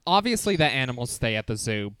here. Obviously, the animals stay at the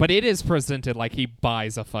zoo, but it is presented like he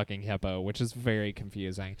buys a fucking hippo, which is very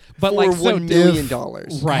confusing. But for like, $1 million,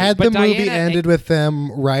 right? Had the movie ended with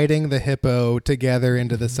them riding the hippo together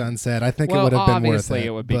into the sunset, I think it would have been worth it. Obviously, it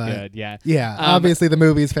would be good. Yeah. Yeah. Obviously, the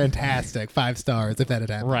movie's fantastic. 5 stars if that had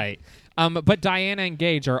happened. Right. But Diana and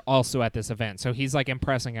Gage are also at this event, so he's like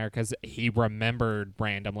impressing her because he remembered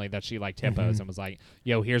randomly that she liked hippos and was like,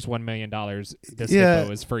 "Yo, here's $1 million. This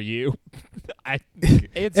hippo is for you."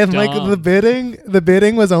 It's and dumb. like the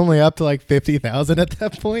bidding was only up to like 50,000 at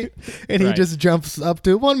that point, and he just jumps up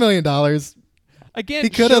to $1 million. Again, he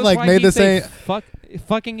could have like made the same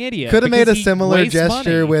fucking idiot. Could have made a similar money.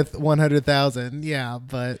 gesture with 100,000. Yeah,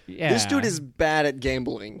 but this dude is bad at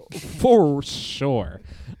gambling for sure.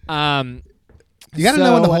 You got to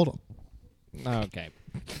know when to hold them. Okay.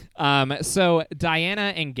 So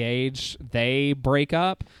Diana and Gage, they break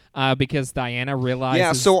up because Diana realizes.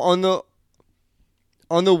 Yeah. So on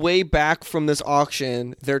the way back from this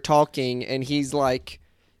auction, they're talking, and he's like,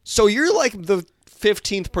 "So you're like the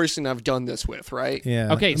 15th person I've done this with, right?"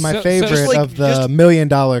 Yeah. Okay. My favorite of the $1 million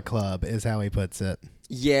club is how he puts it.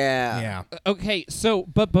 Yeah. Okay,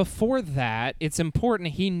 but before that, it's important.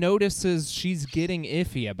 He notices she's getting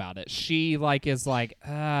iffy about it. She is like,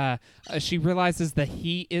 she realizes the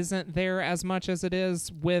heat isn't there as much as it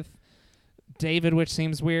is with David, which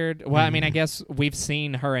seems weird. Well, I mean, I guess we've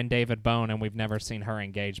seen her and David bone, and we've never seen her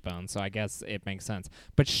and Gage bone, so I guess it makes sense.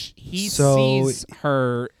 But he sees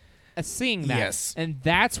her seeing that, yes, and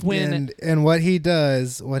that's when and what he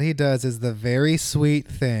does is the very sweet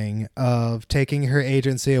thing of taking her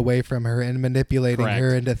agency away from her and manipulating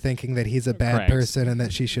her into thinking that he's a bad person and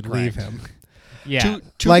that she should leave him. Yeah,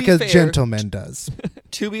 to like a gentleman does.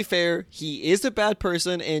 To be fair, he is a bad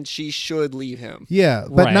person and she should leave him. Yeah,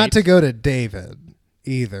 but not to go to David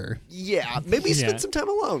either. Yeah, maybe spend some time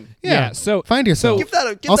alone. Yeah, so find yourself.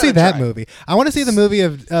 I'll see that try. movie. I want to see the movie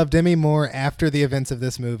of Demi Moore after the events of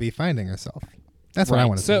this movie finding herself. That's what I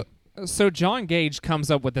want to see. So John Gage comes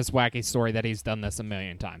up with this wacky story that he's done this 1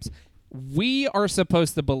 million times. We are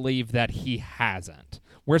supposed to believe that he hasn't.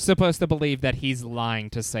 We're supposed to believe that he's lying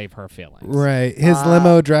to save her feelings. Right. His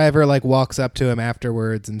limo driver walks up to him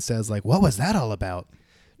afterwards and says "What was that all about?"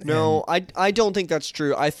 No, I don't think that's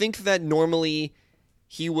true. I think that normally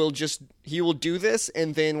he will do this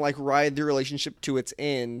and then ride the relationship to its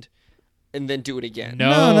end and then do it again. No.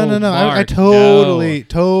 Mark, I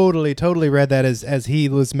totally read that as he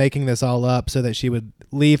was making this all up so that she would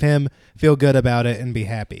leave him, feel good about it, and be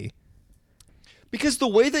happy. Because the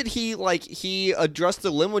way that he addressed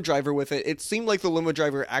the limo driver with it, it seemed like the limo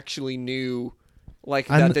driver actually knew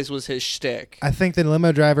that this was his shtick. I think the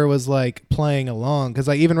limo driver was playing along because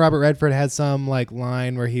even Robert Redford had some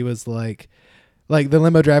line where he was Like the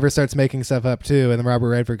limo driver starts making stuff up too, and then Robert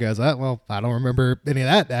Redford goes, "Oh, well, I don't remember any of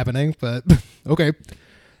that happening, but okay."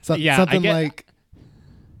 Something like.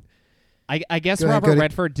 I guess Go ahead, Robert Cody.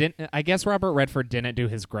 Redford didn't. I guess Robert Redford didn't do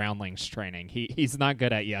his groundlings training. He's not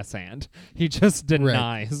good at yes and. He just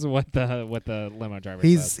denies what the limo driver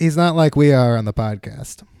says. He's not like we are on the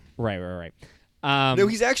podcast. Right. No,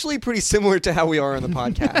 he's actually pretty similar to how we are on the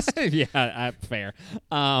podcast. Yeah, fair.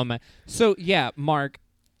 So yeah, Mark,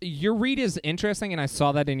 your read is interesting, and I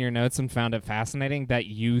saw that in your notes and found it fascinating that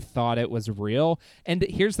you thought it was real. And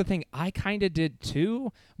here's the thing, I kind of did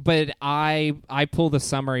too, but I pull the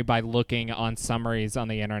summary by looking on summaries on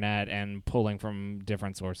the internet and pulling from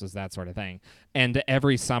different sources, that sort of thing. And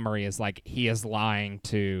every summary is like, he is lying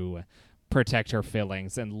to protect her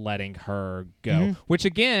feelings and letting her go, which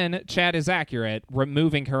again, Chad is accurate,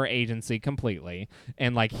 removing her agency completely,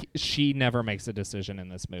 and like she never makes a decision in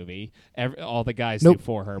this movie. All the guys do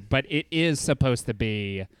for her, but it is supposed to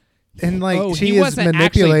be, and like he she is wasn't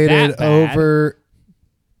actually manipulated that bad. over.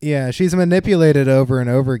 Yeah, she's manipulated over and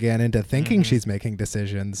over again into thinking she's making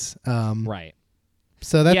decisions. Right.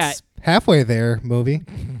 So that's halfway there, movie.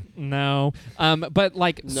 No. But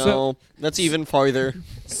like No, that's even farther.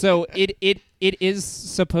 So it is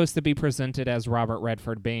supposed to be presented as Robert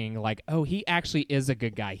Redford being like, oh, he actually is a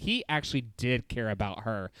good guy. He actually did care about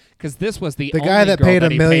her, because this was the only guy that girl paid that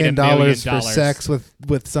 $1 he million paid $1 million for sex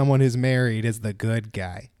with someone who's married is the good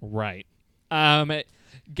guy. Right.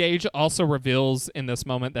 Gage also reveals in this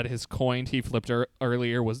moment that his coin he flipped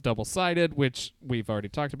earlier was double-sided, which we've already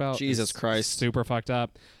talked about. Jesus Christ. Super fucked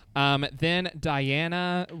up. Then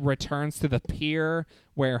Diana returns to the pier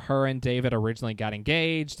where her and David originally got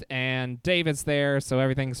engaged, and David's there, so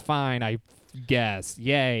everything's fine, I guess.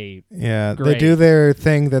 Yay. Yeah, Great. they do their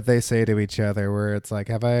thing that they say to each other where it's like,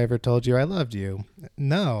 have I ever told you I loved you?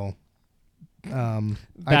 No. I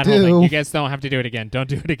That do. whole thing. You guys don't have to do it again. Don't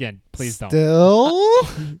do it again. Please don't. Still?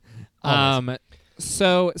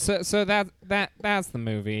 So that's the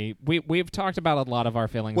movie. We've talked about a lot of our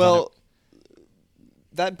feelings on it. Well,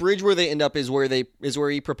 that bridge where they end up is where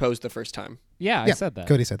he proposed the first time. Yeah, I said that.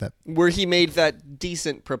 Cody said that. Where he made that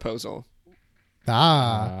decent proposal. See,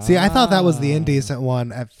 I thought that was the indecent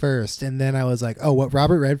one at first, and then I was like, oh, what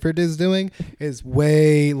Robert Redford is doing is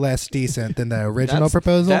way less decent than the original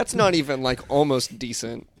proposal. That's not even like almost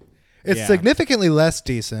decent. It's significantly less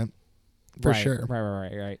decent, for sure.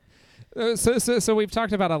 Right. So we've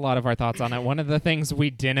talked about a lot of our thoughts on it. One of the things we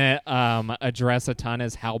didn't address a ton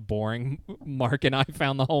is how boring Mark and I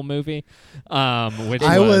found the whole movie, which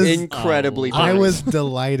was incredibly boring. I was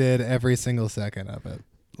delighted every single second of it.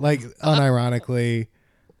 Like, unironically,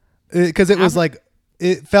 because it was like,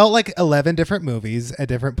 it felt like 11 different movies at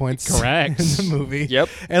different points Correct. in the movie. Yep.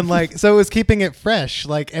 And like, so it was keeping it fresh.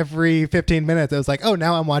 Like every 15 minutes, it was like, oh,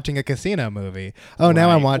 now I'm watching a casino movie. Oh, now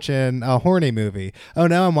I'm watching a horny movie. Oh,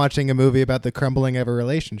 now I'm watching a movie about the crumbling of a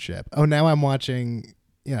relationship. Oh, now I'm watching,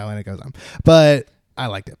 and it goes on. But I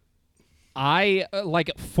liked it. I, like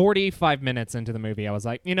 45 minutes into the movie, I was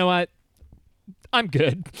like, you know what? I'm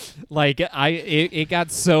good. Like, it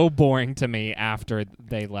got so boring to me after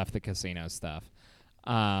they left the casino stuff.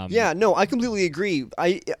 Yeah, no, I completely agree.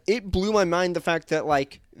 It blew my mind the fact that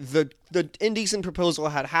like the indecent proposal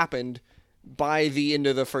had happened by the end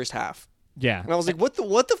of the first half. Yeah, and I was like, what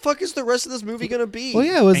the fuck is the rest of this movie gonna be? Well,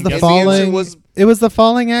 yeah, it was And the guess falling. was- It was the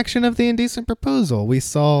falling action of the indecent proposal. We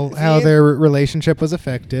saw how their relationship was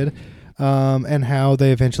affected. And how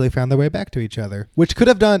they eventually found their way back to each other, which could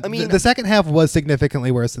have done. I mean, the second half was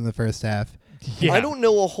significantly worse than the first half. yeah. I don't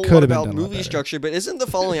know a whole Could lot have been about done a lot movie better. structure, but isn't the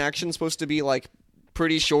following action supposed to be like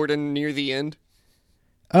pretty short and near the end?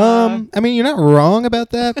 I mean, you're not wrong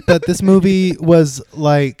about that, but this movie was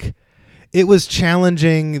like, it was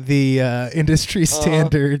challenging the industry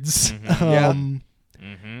standards, Yeah.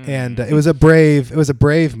 and it was a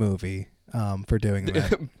brave movie for doing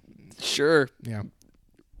that. Sure, Yeah.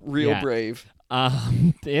 real Yeah. brave.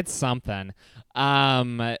 It's something.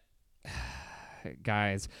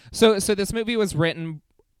 Guys. So this movie was written,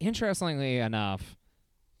 interestingly enough,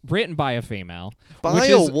 written by a female. By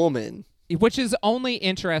a woman. Which is only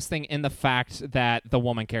interesting in the fact that the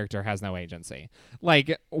woman character has no agency.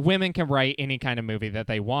 Like, women can write any kind of movie that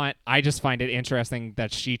they want. I just find it interesting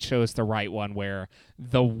that she chose to write one where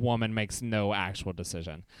the woman makes no actual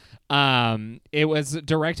decision. It was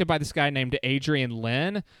directed by this guy named Adrian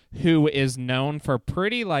Lin, who is known for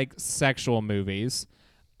pretty, like, sexual movies,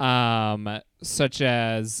 such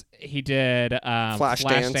as he did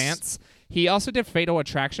Flashdance. He also did Fatal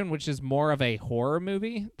Attraction, which is more of a horror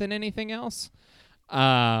movie than anything else.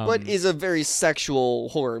 But is a very sexual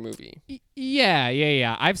horror movie.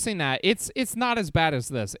 Yeah. I've seen that. It's not as bad as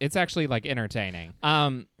this. It's actually like entertaining.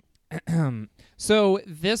 So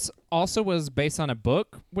this also was based on a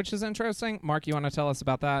book, which is interesting. Mark, you want to tell us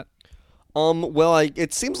about that? Well,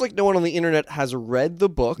 it seems like no one on the internet has read the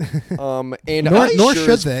book. And nor sure should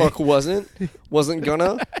as they. fuck wasn't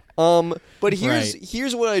gonna. But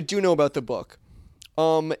here's what I do know about the book.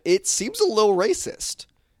 It seems a little racist.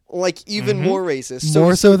 Like even more racist.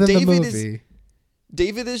 More so than David the movie.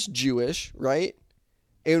 David is Jewish, right?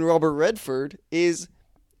 And Robert Redford is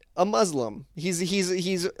a Muslim.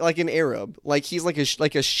 He's like an Arab. Like he's like a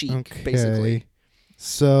sheik, basically.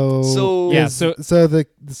 So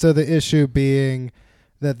the issue being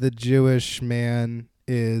that the Jewish man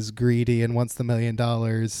is greedy and wants the $1 million,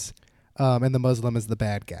 and the Muslim is the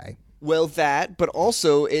bad guy. Well, that, but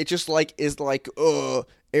also it just like is like,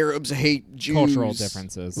 Arabs hate Jews. Cultural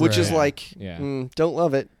differences, which is right. like, don't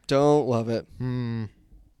love it. Don't love it.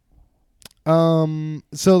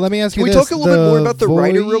 So let me ask you Can we this. talk a little bit more about the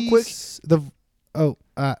writer real quick?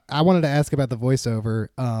 I wanted to ask about the voiceover,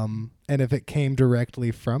 and if it came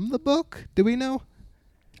directly from the book. Do we know?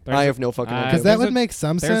 I have no fucking idea. Because that would make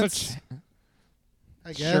some there's sense.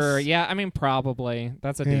 I guess. Sure, yeah. I mean, probably.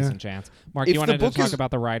 That's a decent chance. Mark, If you the wanted to book talk is- about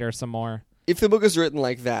the writer some more? If the book is written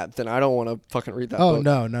like that, then I don't want to fucking read that Oh book.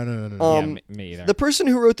 no. Yeah, me either. The person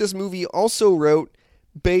who wrote this movie also wrote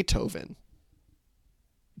Beethoven.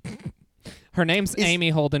 Her name's Amy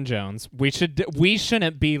Holden Jones. We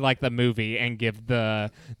shouldn't be like the movie and give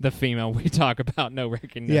the female we talk about no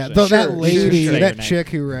recognition. Yeah, though that Sure, lady, sure. that Say her chick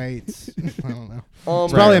who writes, I don't know. It's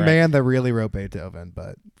Right, probably a right. man that really wrote Beethoven,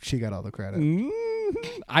 but she got all the credit.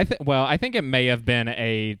 I think it may have been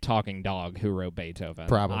a talking dog who wrote Beethoven.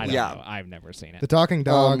 Probably. I don't Yeah. know. I've never seen it. The talking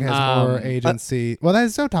dog has more um, agency. Well, that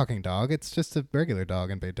is no talking dog. It's just a regular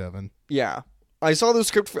dog in Beethoven. Yeah. I saw the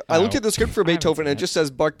script I looked at the script for I haven't Beethoven and seen it just says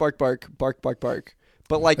bark, bark, bark, bark, bark, bark.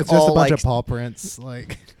 But like It's just all a bunch like, of paw prints,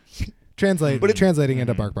 like translating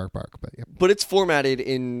into bark, bark, bark. But yeah. but it's formatted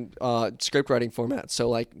in script writing format. So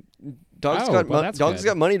like dogs that's good.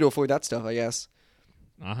 got money to afford that stuff, I guess.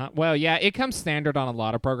 Well, yeah, it comes standard on a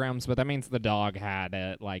lot of programs, but that means the dog had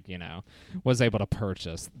it, was able to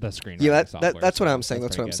purchase the screenwriting Yeah, software. that's what so I'm saying.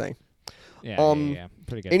 That's what I'm pretty saying. good. Yeah,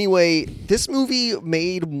 pretty good. Anyway, this movie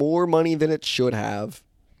made more money than it should have.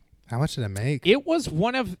 How much did it make? It was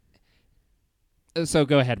one of. So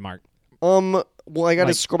go ahead, Mark. Well, I got to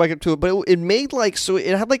Like- scroll back up to it, but it made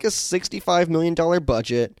it had like a $65 million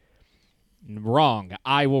budget. Wrong.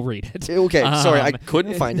 I will read it. Okay, sorry, I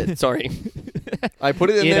couldn't find it. Sorry, I put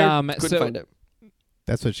it in there, couldn't find it.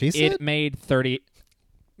 That's what she said. It made 30.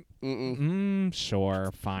 Mm-mm.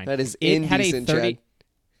 Sure, fine. That is It had a indecent, 30.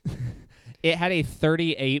 Chad. It had a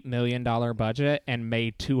 $38 million budget and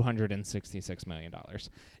made $266 million.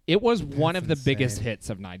 It was one of the biggest insane. hits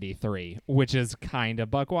of '93, which is kind of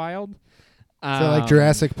buck wild. So like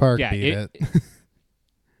Jurassic Park yeah, beat it.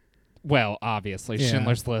 Well, obviously, Yeah.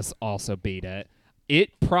 Schindler's List also beat it.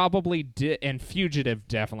 It probably did, and Fugitive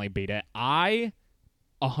definitely beat it. I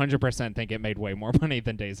 100% think it made way more money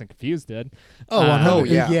than Dazed and Confused did. Oh, Um,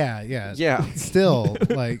 yeah. Yeah. Still,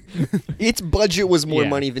 like, Its budget was more Yeah.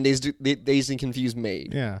 money than Dazed and Confused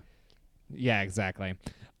made. yeah. Yeah, exactly.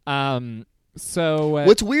 So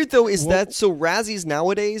What's weird though is well- that Razzies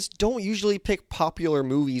nowadays don't usually pick popular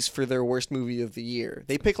movies for their worst movie of the year.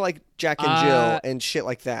 They pick like Jack and Jill and shit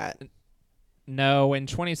like that. No, in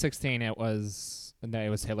 2016 it was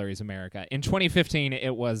Hillary's America. In 2015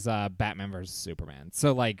 it was Batman vs Superman.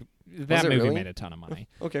 So like that it movie really? made a ton of money.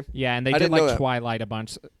 Okay. Yeah, and they I did didn't know like that. Twilight a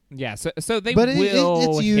bunch. Yeah, so they But will.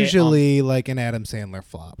 it's hit usually like an Adam Sandler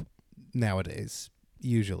flop nowadays.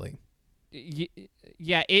 Usually.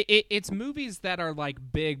 yeah, it's movies that are like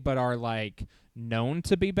big but are like known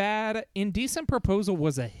to be bad. Indecent Proposal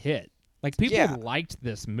was a hit. Like people Yeah. liked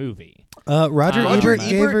this movie. Roger Roger Ebert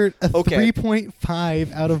gave her a Okay.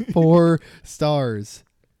 3.5 out of 4 stars.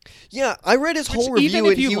 Yeah, I read his whole Which, review. even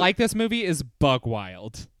if and you like this movie, is bug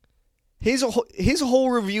wild. his whole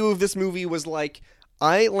review of this movie was like,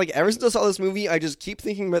 ever since I saw this movie, I just keep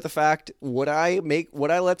thinking about the fact, would I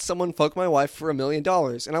let someone fuck my wife for $1 million?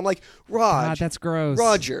 And I'm like, God, Raj, that's gross.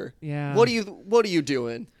 Roger, Yeah. what are you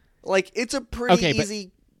doing? Like, it's a pretty Okay, but-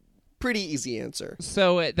 easy answer.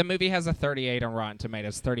 So the movie has a 38 on Rotten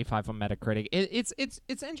Tomatoes, 35 on Metacritic. It's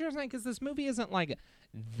interesting because this movie isn't like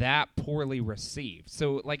that poorly received.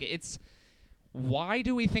 So like why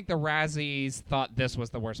do we think the Razzies thought this was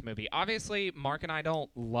the worst movie? Obviously, Mark and I don't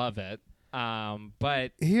love it,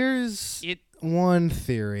 but Here's it. one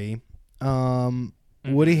theory.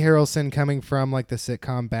 Woody Harrelson coming from like the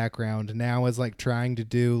sitcom background now is like trying to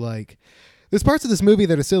do like There's parts of this movie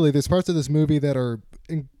that are silly. There's parts of this movie that are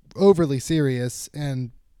overly serious,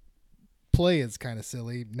 and play is kind of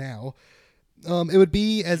silly now. It would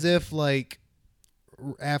be as if, like,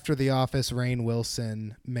 after The Office, Rainn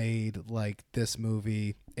Wilson made, like, this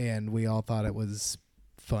movie, and we all thought it was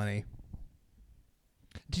funny.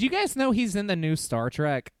 Did you guys know he's in the new Star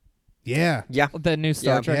Trek? Yeah. Yeah. The new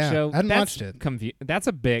Star Trek show? I hadn't watched it. That's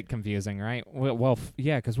a bit confusing, right? Well,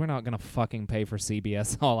 yeah, because we're not going to fucking pay for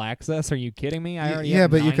CBS All Access. Are you kidding me? I already have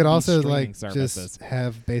but you could 90 also, streaming like, services. just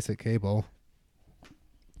have basic cable.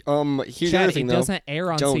 Here's the Chad, other thing, it though. doesn't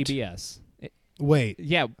air on Don't. CBS. Wait.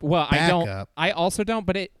 Yeah, well, I Back don't. up. I also don't,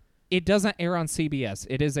 but it doesn't air on CBS.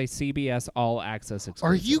 It is a CBS All Access exclusive.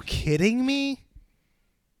 Are you kidding me?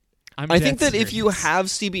 I'm I dead think that if you serious. have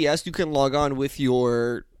CBS, you can log on with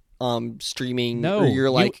your streaming no, or your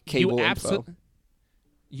like you cable info.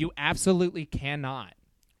 You absolutely cannot.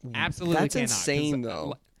 Absolutely That's cannot. 'Cause, insane,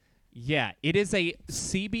 though. Yeah, it is a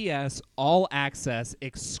CBS All Access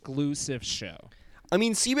exclusive show. I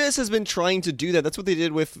mean, CBS has been trying to do that. That's what they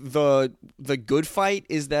did with the Good Fight.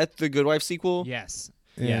 Is that the Good Wife sequel? Yes.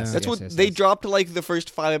 Yeah. Yes. That's yes, what yes, they yes. dropped, like the first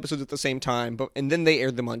 5 episodes at the same time, and then they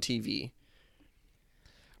aired them on TV.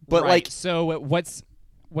 But Right. like, so what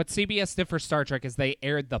CBS did for Star Trek is they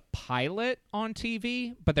aired the pilot on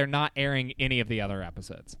TV, but they're not airing any of the other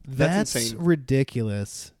episodes. That's That's insane.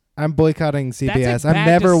 ridiculous. I'm boycotting CBS. I'm bad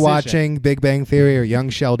never decision. watching Big Bang Theory or Young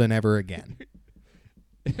Sheldon ever again.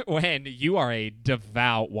 When you are a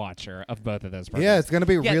devout watcher of both of those programs. Yeah, it's going to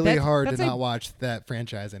be Yeah, really that's- hard to that's not watch that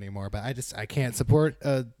franchise anymore, but I can't support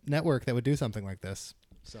a network that would do something like this.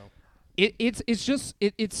 So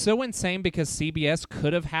It's so insane because CBS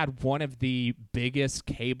could have had one of the biggest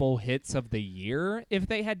cable hits of the year if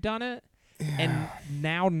they had done it, and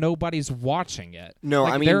now nobody's watching it. No,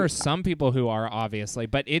 Like, I mean- there are some people who are, obviously,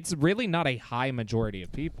 but it's really not a high majority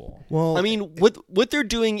of people. well, I mean, what they're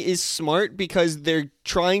doing is smart because they're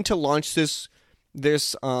trying to launch this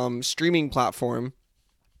streaming platform,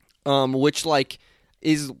 which like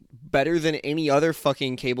is better than any other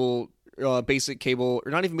fucking cable, basic cable,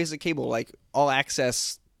 or not even basic cable, like all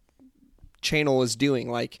access channel is doing.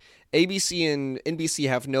 Like ABC and NBC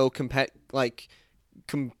have no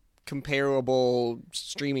comparable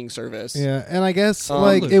streaming service. yeah, and I guess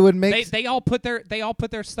Hulu. it would make They all put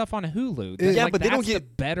their stuff on Hulu. Yeah, Like, but they don't that's the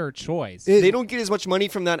get- better choice. They don't get as much money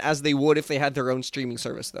from that as they would if they had their own streaming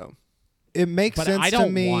service, though. it makes But sense I to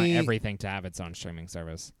don't me. want everything to have its own streaming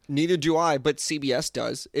service. Neither do I, but CBS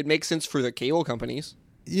does. It makes sense for the cable companies.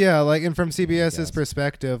 Yeah, like, and from CBS's Yes.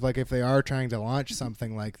 perspective, like if they are trying to launch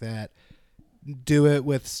something like that, do it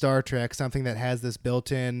with Star Trek, something that has this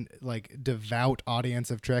built-in like devout audience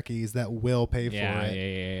of Trekkies that will pay for Yeah,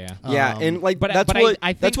 it. yeah. Yeah, and like but- that's but what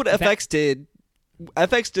I that's think what that- FX did.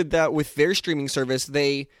 FX did that with their streaming service.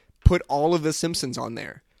 They put all of the Simpsons on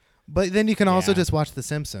there. But then you can also Yeah. just watch The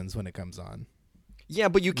Simpsons when it comes on. Yeah,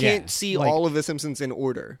 but you can't Yeah, see like- all of the Simpsons in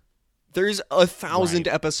order. There's 1,000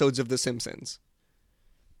 Right. episodes of the Simpsons.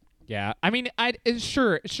 Yeah, I mean,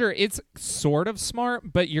 sure, it's sort of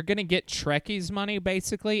smart, but you're gonna get Trekkies money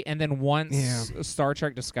basically, and then once Yeah. Star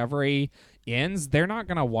Trek Discovery ends, they're not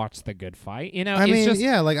gonna watch The Good Fight. You know, I it's mean, just,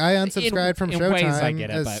 yeah, like I unsubscribed from in ways I Showtime get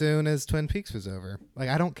it, as but- soon as Twin Peaks was over. Like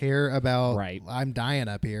I don't care about Right. I'm dying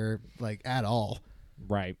up here like at all.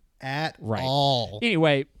 right. At Right. all.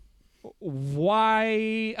 Anyway,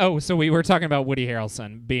 why? Oh, so we were talking about Woody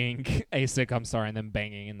Harrelson being a sitcom star and then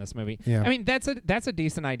banging in this movie. Yeah. I mean, that's a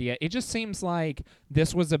decent idea. It just seems like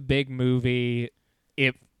this was a big movie.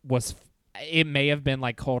 It may have been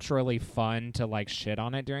like culturally fun to like shit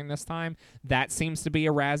on it during this time. That seems to be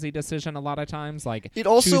a Razzie decision a lot of times. Like It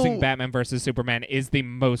also- choosing Batman versus Superman is the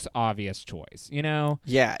most obvious choice. You know,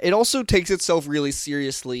 Yeah, it also takes itself really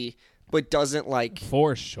seriously, but doesn't like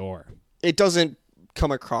for sure. it doesn't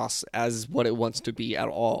come across as what it wants to be at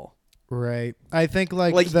all. Right. I think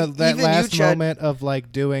like, Like, that even you, last Chad- moment of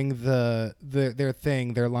like doing their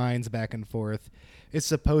thing, their lines back and forth. It's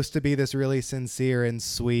supposed to be this really sincere and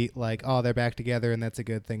sweet, like, oh, they're back together and that's a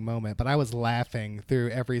good thing moment. But I was laughing through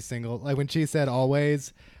every single, like when she said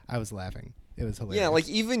always, I was laughing. It was hilarious. Yeah, like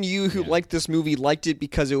even you who liked this movie liked it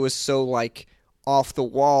because it was so like off the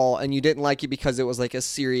wall, and you didn't like it because it was like a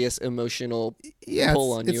serious emotional yeah,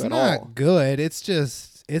 pull on it's you at not all. good. It's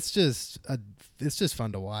just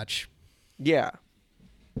fun to watch. Yeah.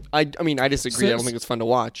 I mean, I disagree. I don't think it's fun to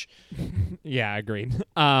watch. Yeah, agreed.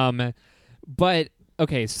 But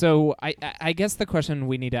okay, so I guess the question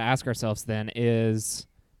we need to ask ourselves then is,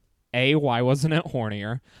 A, why wasn't it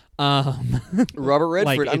hornier? Robert Redford,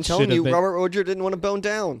 Like, I'm it telling should have you, been- Robert Roger didn't want to bone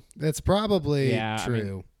down. That's probably Yeah, I mean-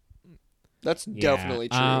 true. That's Yeah, definitely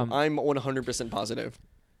true. I'm 100% positive.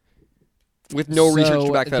 with no research to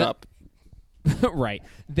So back that up. Right.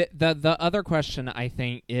 The other question I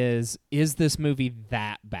think is this movie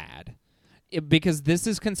that bad? Because this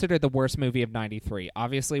is considered the worst movie of 93.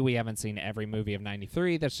 Obviously, we haven't seen every movie of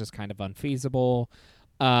 93. That's just kind of unfeasible.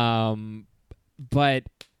 But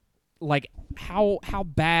like how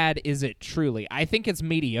bad is it truly? I think it's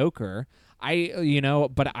mediocre.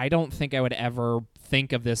 But I don't think I would ever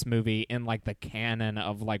think of this movie in like the canon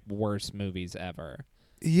of like worst movies ever.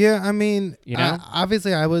 Yeah, I mean,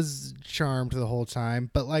 obviously I was charmed the whole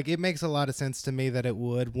time, but like it makes a lot of sense to me that it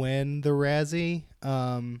would win the Razzie.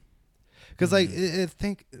 Because like I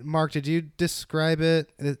think, Mark, did you describe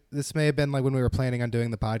it? This may have been like when we were planning on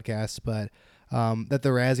doing the podcast, but that the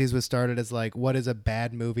Razzies was started as like, what is a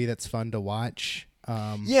bad movie that's fun to watch?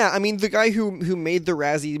 Yeah, I mean, the guy who made the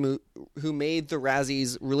Razzies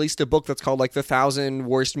released a book that's called like the 1,000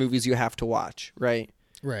 Worst Movies You Have to Watch, right?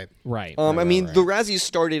 Right. I mean, the Razzies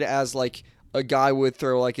started as like a guy would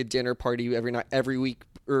throw like a dinner party every week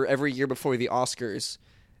or every year before the Oscars,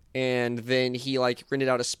 and then he like rented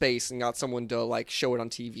out a space and got someone to like show it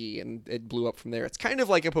on TV, and it blew up from there. It's kind of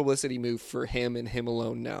like a publicity move for him and him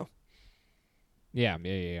alone now. Yeah.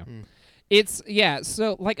 It's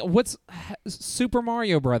so like what's Super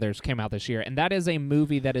Mario Brothers came out this year, and that is a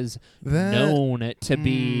movie that is known to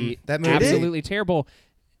be absolutely terrible.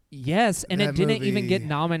 Yes, and it didn't even get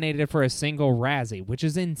nominated for a single Razzie, which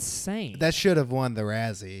is insane. That should have won the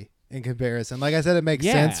Razzie in comparison. Like I said, it makes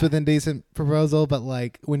sense with Indecent Proposal, but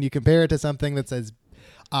like when you compare it to something that's as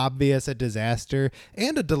obvious a disaster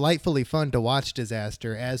and a delightfully fun to watch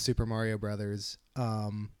disaster as Super Mario Brothers,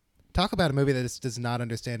 talk about a movie that just does not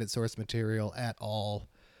understand its source material at all.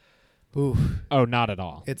 Ooh. Oh, not at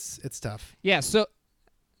all. It's tough. Yeah, So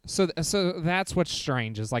that's what's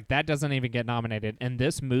strange is like that doesn't even get nominated, and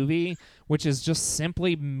this movie, which is just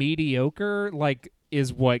simply mediocre, like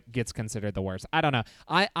is what gets considered the worst. I don't know.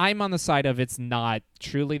 I'm on the side of it's not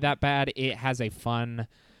truly that bad. It has fun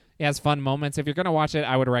moments. If you're gonna watch it,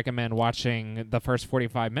 I would recommend watching the first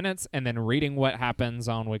 45 minutes and then reading what happens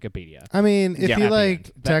on Wikipedia. I mean, if you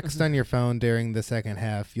like text on your phone during the second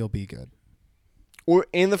half, you'll be good. Or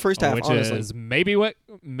in the first half, which honestly. is maybe what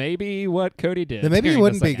Cody did. Then maybe it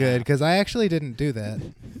wouldn't be good because I actually didn't do that.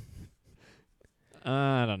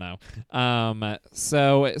 I don't know.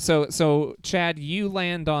 So Chad, you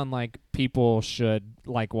land on like people should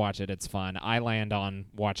like watch it. It's fun. I land on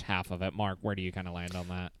watch half of it. Mark, where do you kind of land on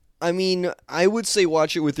that? I mean, I would say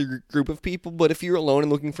watch it with a group of people, but if you're alone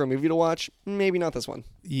and looking for a movie to watch, maybe not this one.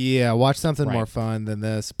 Yeah, watch something more fun than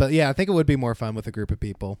this. But yeah, I think it would be more fun with a group of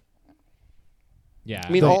people. Yeah,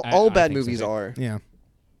 I mean, all bad movies are. Yeah,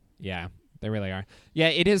 they really are. Yeah,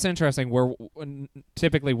 it is interesting. We're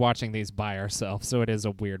typically watching these by ourselves, so it is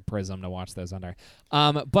a weird prism to watch those under.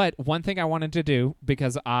 But one thing I wanted to do,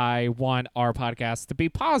 because I want our podcast to be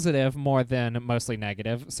positive more than mostly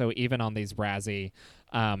negative, so even on these Razzie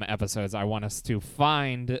episodes, I want us to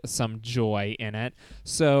find some joy in it.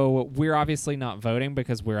 So we're obviously not voting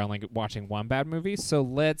because we're only watching one bad movie, so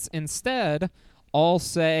let's instead all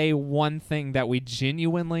say one thing that we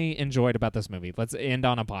genuinely enjoyed about this movie. Let's end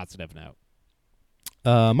on a positive note.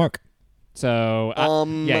 Mark. So,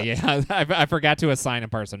 I forgot to assign a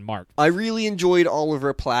person. Mark. I really enjoyed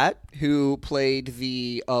Oliver Platt, who played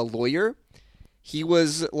the lawyer. He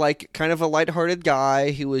was like kind of a lighthearted guy.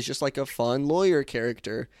 He was just like a fun lawyer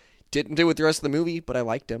character. Didn't do it with the rest of the movie, but I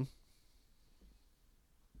liked him.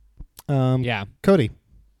 Cody.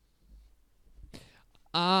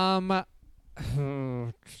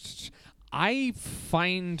 I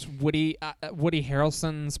find Woody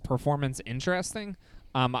Harrelson's performance interesting.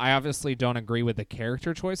 I obviously don't agree with the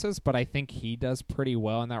character choices, but I think he does pretty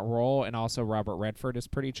well in that role, and also Robert Redford is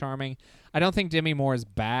pretty charming. I don't think Demi Moore is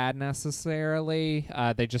bad necessarily.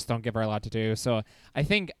 They just don't give her a lot to do. So I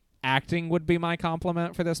think acting would be my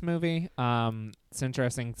compliment for this movie. It's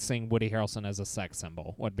interesting seeing Woody Harrelson as a sex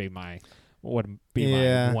symbol would be my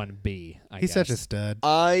 1B. He's such a stud.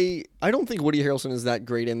 I don't think Woody Harrelson is that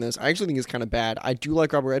great in this. I actually think he's kind of bad. I do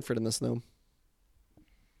like Robert Redford in this, though.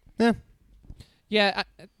 Yeah,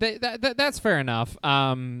 that's fair enough.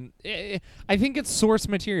 I think it's source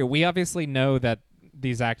material. We obviously know that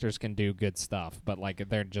these actors can do good stuff, but like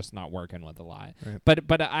they're just not working with a lot. Right.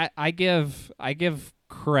 But I give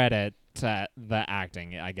credit to the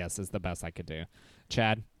acting, I guess, is the best I could do.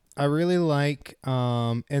 Chad? I really like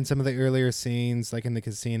in some of the earlier scenes, like in the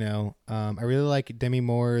casino, I really like Demi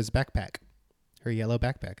Moore's backpack, her yellow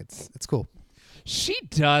backpack. It's cool. She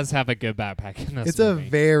does have a good backpack in this It's movie. a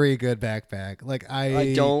very good backpack. Like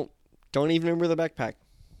I don't even remember the backpack.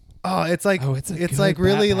 Oh, it's like it's like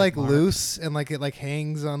really backpack, like Mark. loose and like it like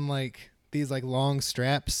hangs on like these like long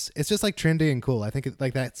straps. It's just like trendy and cool. I think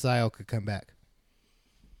like that style could come back.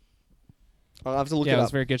 I'll have to look Yeah, it it up.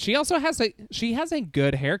 was very good. She also has a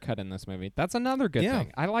good haircut in this movie. That's another good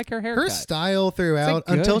thing. I like her haircut. Her style throughout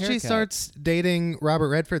good until she haircut. starts dating Robert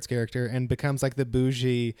Redford's character and becomes like the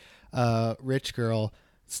bougie rich girl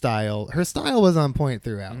style. Her style was on point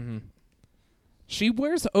throughout. Mm-hmm. She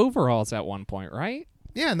wears overalls at one point, right?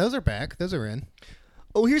 Yeah, and those are back. Those are in.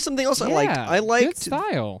 Oh, here's something else I liked. Yeah, I good liked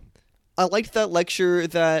style. I liked that lecture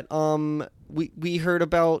that we heard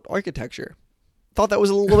about architecture. Thought that was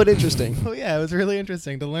a little bit interesting. Oh yeah, it was really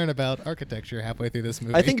interesting to learn about architecture halfway through this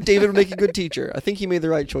movie. I think David would make a good teacher. I think he made the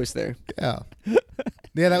right choice there. Yeah.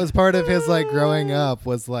 Yeah, that was part of his like growing up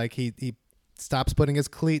was like he stops putting his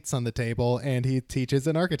cleats on the table and he teaches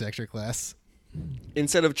an architecture class.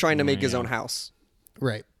 Instead of trying to make his Yeah. own house.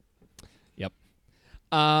 Right. Yep.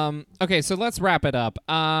 Okay, so let's wrap it up.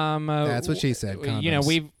 That's what she said. You know, condoms.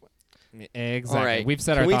 we've exactly. All right. We've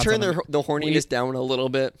said Can our we thoughts turn on the horniness down a little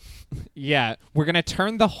bit? Yeah, we're gonna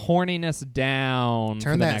turn the horniness down.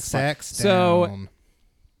 Turn for the that next part. sex So, down.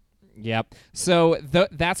 Yep. So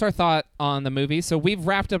that's our thought on the movie. So we've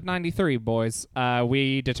wrapped up 93, boys.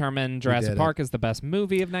 We determined Jurassic did it. Park is the best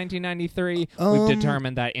movie of 1993. Um, We've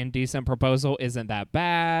determined that Indecent Proposal isn't that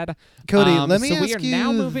bad. Cody, let me so ask we are you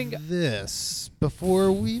now moving. this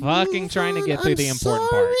before we Fucking move trying to on. get through I'm the important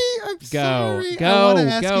part. sorry, I'm Go, sorry. I wanna go,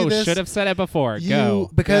 ask go. you this. Should have said it before. You- Go.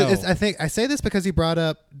 because go. It's, I think I say this because you brought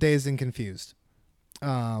up Dazed and Confused.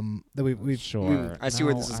 That we Sure. I see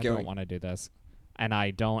where No, this is I going. don't want to do this, and I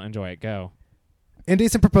don't enjoy it. Go.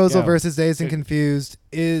 Indecent Proposal Go. versus Dazed and Good. Confused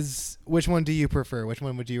is which one do you prefer? Which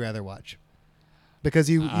one would you rather watch? Because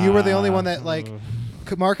you were the only one that like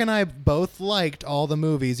Mark and I both liked all the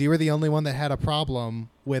movies. You were the only one that had a problem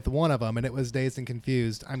with one of them, and it was Dazed and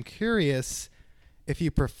Confused. I'm curious if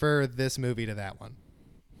you prefer this movie to that one.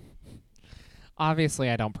 Obviously,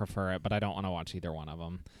 I don't prefer it, but I don't want to watch either one of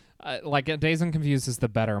them. Like Dazed and Confused is the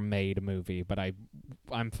better made movie, but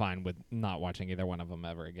I'm fine with not watching either one of them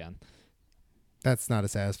ever again. That's not a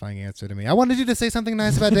satisfying answer to me. I wanted you to say something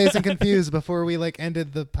nice about Dazed and Confused before we like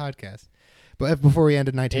ended the podcast, but before we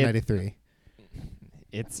ended 1993.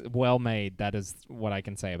 It's well made. That is what I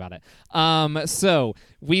can say about it. So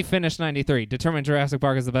we finished 93. Determined Jurassic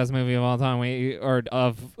Park is the best movie of all time.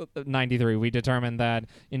 Of 93. We determined that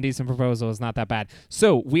Indecent Proposal is not that bad.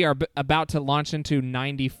 So we are about to launch into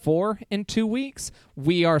 94 in 2 weeks.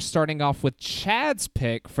 We are starting off with Chad's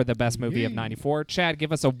pick for the best movie of 94. Chad,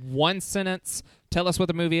 give us a one sentence. Tell us what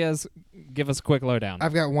the movie is. Give us a quick lowdown.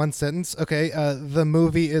 I've got one sentence. Okay, the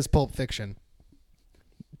movie is Pulp Fiction.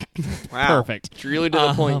 Wow. Perfect. It's really to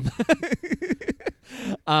the point.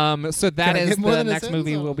 So that Can I is get more the than a next sentence?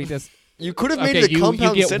 movie will be just. You could have made Okay, it a you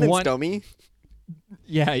compound get sentence, one- dummy.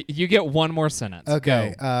 Yeah, you get one more sentence.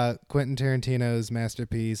 Okay, Go. Quentin Tarantino's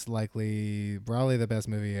masterpiece, probably the best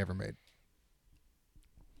movie ever made.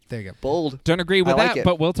 There you go. Bold. Don't agree with I like that, it.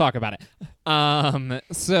 but we'll talk about it.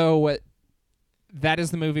 So that is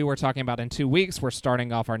the movie we're talking about in 2 weeks. We're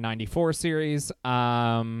starting off our 94 series.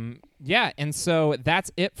 Yeah, and so that's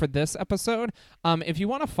it for this episode. If you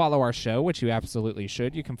want to follow our show, which you absolutely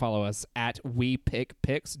should, you can follow us at We Pick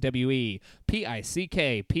Picks, WePickPics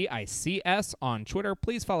on Twitter.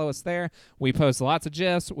 Please follow us there. We post lots of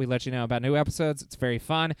GIFs. We let you know about new episodes. It's very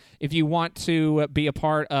fun. If you want to be a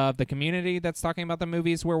part of the community that's talking about the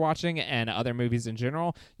movies we're watching and other movies in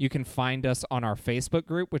general, you can find us on our Facebook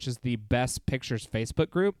group, which is the Best Pictures Facebook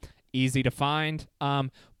group. Easy to find.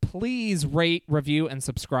 Please rate, review, and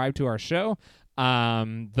subscribe to our show.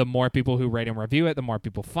 The more people who rate and review it, the more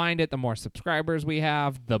people find it, the more subscribers we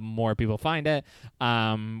have, the more people find it.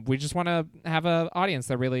 We just want to have an audience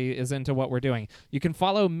that really is into what we're doing. You can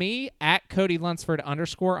follow me at Cody Lunsford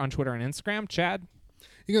 _ on Twitter and Instagram. Chad?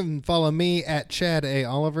 You can follow me at Chad A.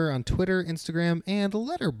 Oliver on Twitter, Instagram, and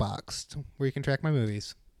Letterboxd, where you can track my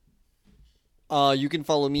movies. You can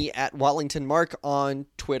follow me at Watlington Mark on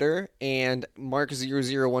Twitter and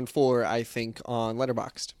Mark0014, I think, on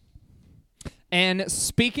Letterboxd. And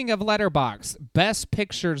speaking of Letterboxd, Best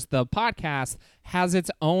Pictures, the podcast, has its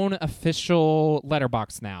own official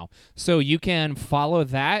Letterboxd now. So you can follow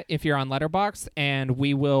that if you're on Letterboxd, and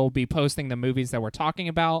we will be posting the movies that we're talking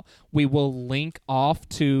about. We will link off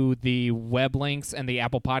to the web links and the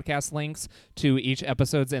Apple Podcast links to each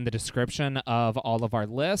episodes in the description of all of our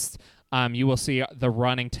lists. You will see the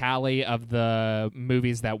running tally of the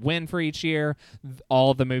movies that win for each year,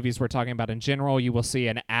 all the movies we're talking about in general. You will see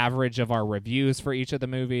an average of our reviews for each of the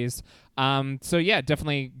movies. So yeah,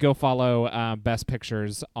 definitely go follow Best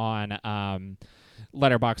Pictures on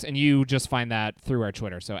Letterboxd, and you just find that through our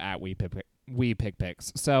Twitter. So at we pick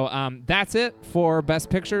picks. So that's it for Best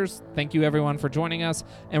Pictures. Thank you, everyone, for joining us.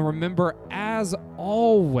 And remember, as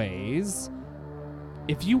always,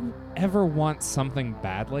 if you ever want something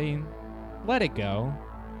badly, let it go.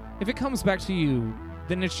 If it comes back to you,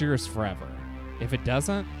 then it's yours forever. If it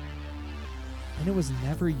doesn't, then it was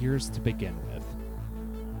never yours to begin with.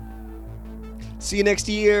 See you next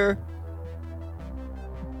year.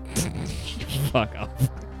 Fuck off.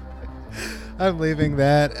 I'm leaving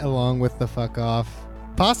that along with the fuck off.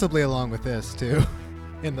 Possibly along with this, too,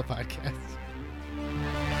 in the podcast.